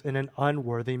elements, in an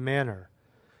unworthy manner.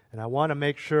 And I want to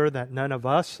make sure that none of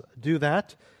us do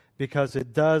that, because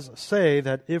it does say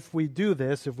that if we do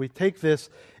this, if we take this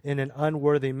in an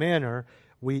unworthy manner,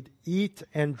 we eat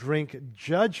and drink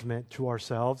judgment to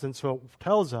ourselves. And so it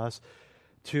tells us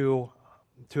to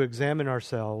examine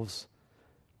ourselves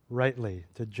rightly,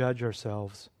 to judge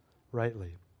ourselves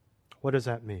rightly. What does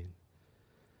that mean?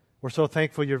 We're so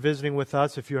thankful you're visiting with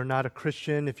us. If you're not a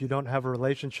Christian, if you don't have a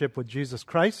relationship with Jesus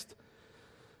Christ,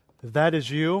 if that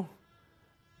is you,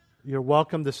 you're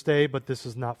welcome to stay, but this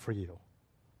is not for you.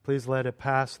 Please let it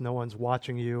pass. No one's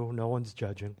watching you. No one's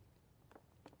judging.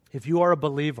 If you are a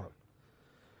believer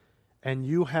and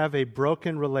you have a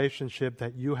broken relationship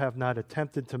that you have not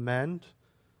attempted to mend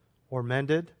or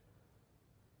mended,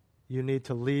 you need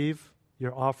to leave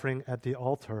your offering at the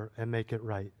altar and make it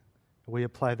right. We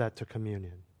apply that to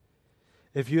communion.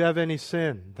 If you have any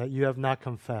sin that you have not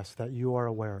confessed, that you are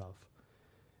aware of,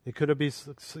 it could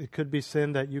be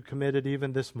sin that you committed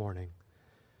even this morning.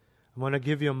 I want to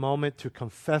give you a moment to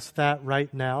confess that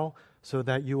right now so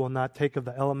that you will not take of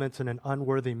the elements in an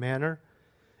unworthy manner.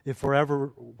 If for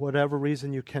whatever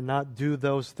reason you cannot do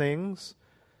those things,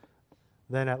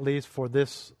 then at least for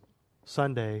this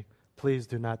Sunday, please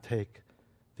do not take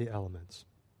the elements.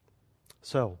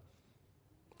 So,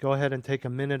 go ahead and take a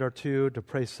minute or two to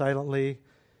pray silently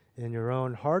in your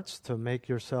own hearts to make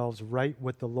yourselves right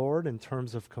with the Lord in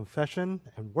terms of confession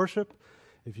and worship.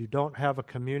 If you don't have a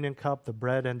communion cup, the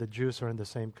bread and the juice are in the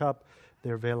same cup.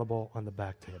 They're available on the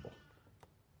back table.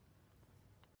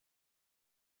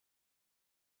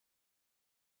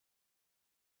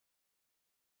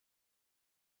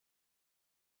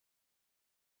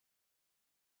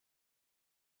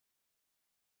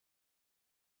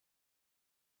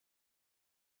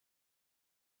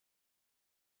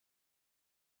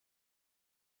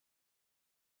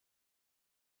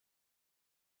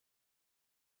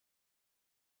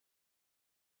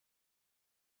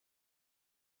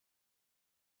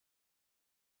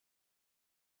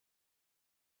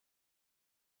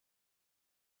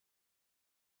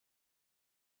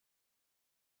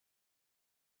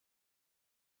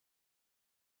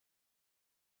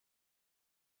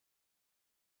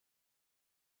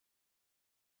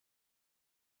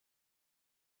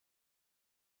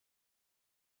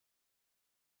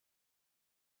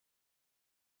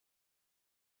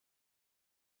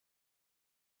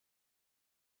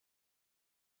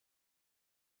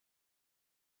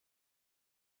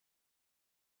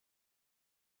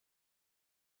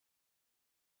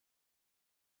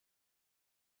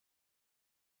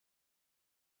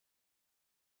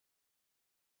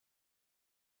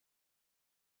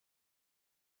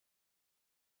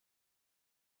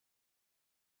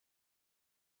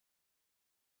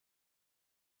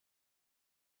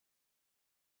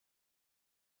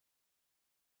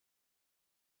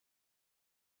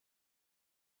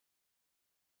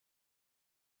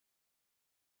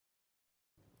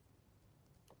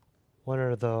 One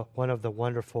of the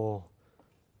wonderful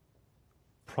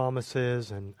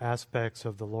promises and aspects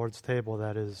of the Lord's table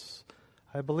that is,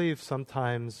 I believe,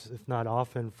 sometimes, if not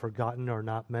often, forgotten or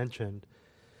not mentioned,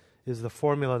 is the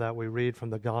formula that we read from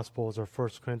the Gospels or 1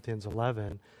 Corinthians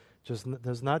 11.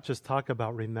 Does not just talk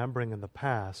about remembering in the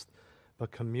past,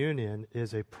 but communion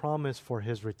is a promise for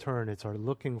His return. It's our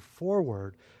looking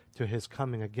forward to His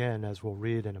coming again, as we'll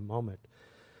read in a moment.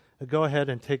 Go ahead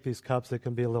and take these cups. They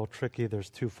can be a little tricky. There's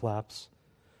 2 flaps.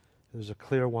 There's a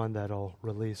clear one that'll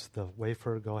release the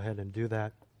wafer. Go ahead and do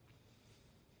that.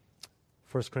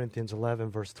 1 Corinthians 11,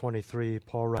 verse 23,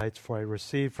 Paul writes, "For I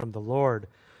received from the Lord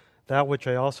that which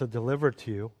I also delivered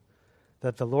to you,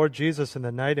 that the Lord Jesus, in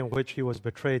the night in which He was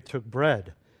betrayed, took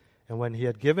bread, and when He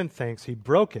had given thanks, He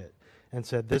broke it, and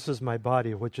said, 'This is my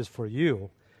body, which is for you.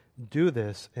 Do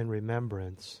this in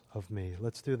remembrance of me.'"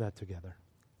 Let's do that together.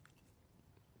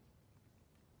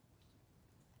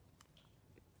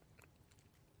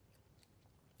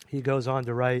 He goes on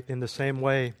to write, "In the same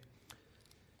way,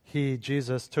 He,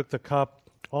 Jesus, took the cup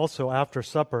also after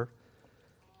supper,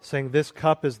 saying, 'This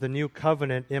cup is the new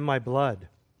covenant in my blood.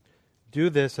 Do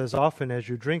this as often as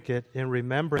you drink it in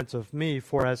remembrance of me.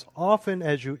 For as often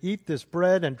as you eat this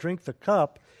bread and drink the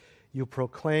cup, you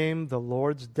proclaim the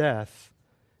Lord's death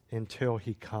until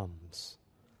He comes.'"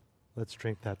 Let's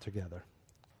drink that together.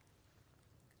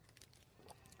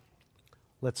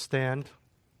 Let's stand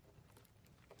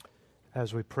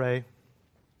as we pray.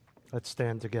 Let's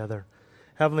stand together.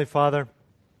 Heavenly Father,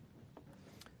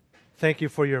 thank You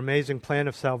for Your amazing plan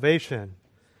of salvation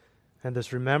and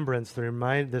this remembrance,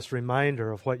 this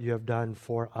reminder of what You have done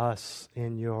for us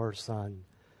in Your Son.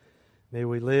 May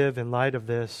we live in light of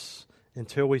this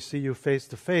until we see You face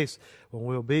to face, when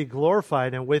we will be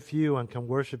glorified and with You and can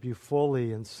worship You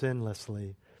fully and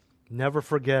sinlessly, never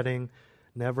forgetting,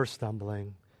 never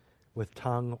stumbling with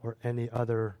tongue or any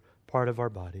other part of our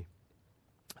body.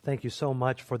 Thank You so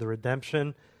much for the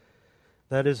redemption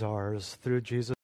that is ours through Jesus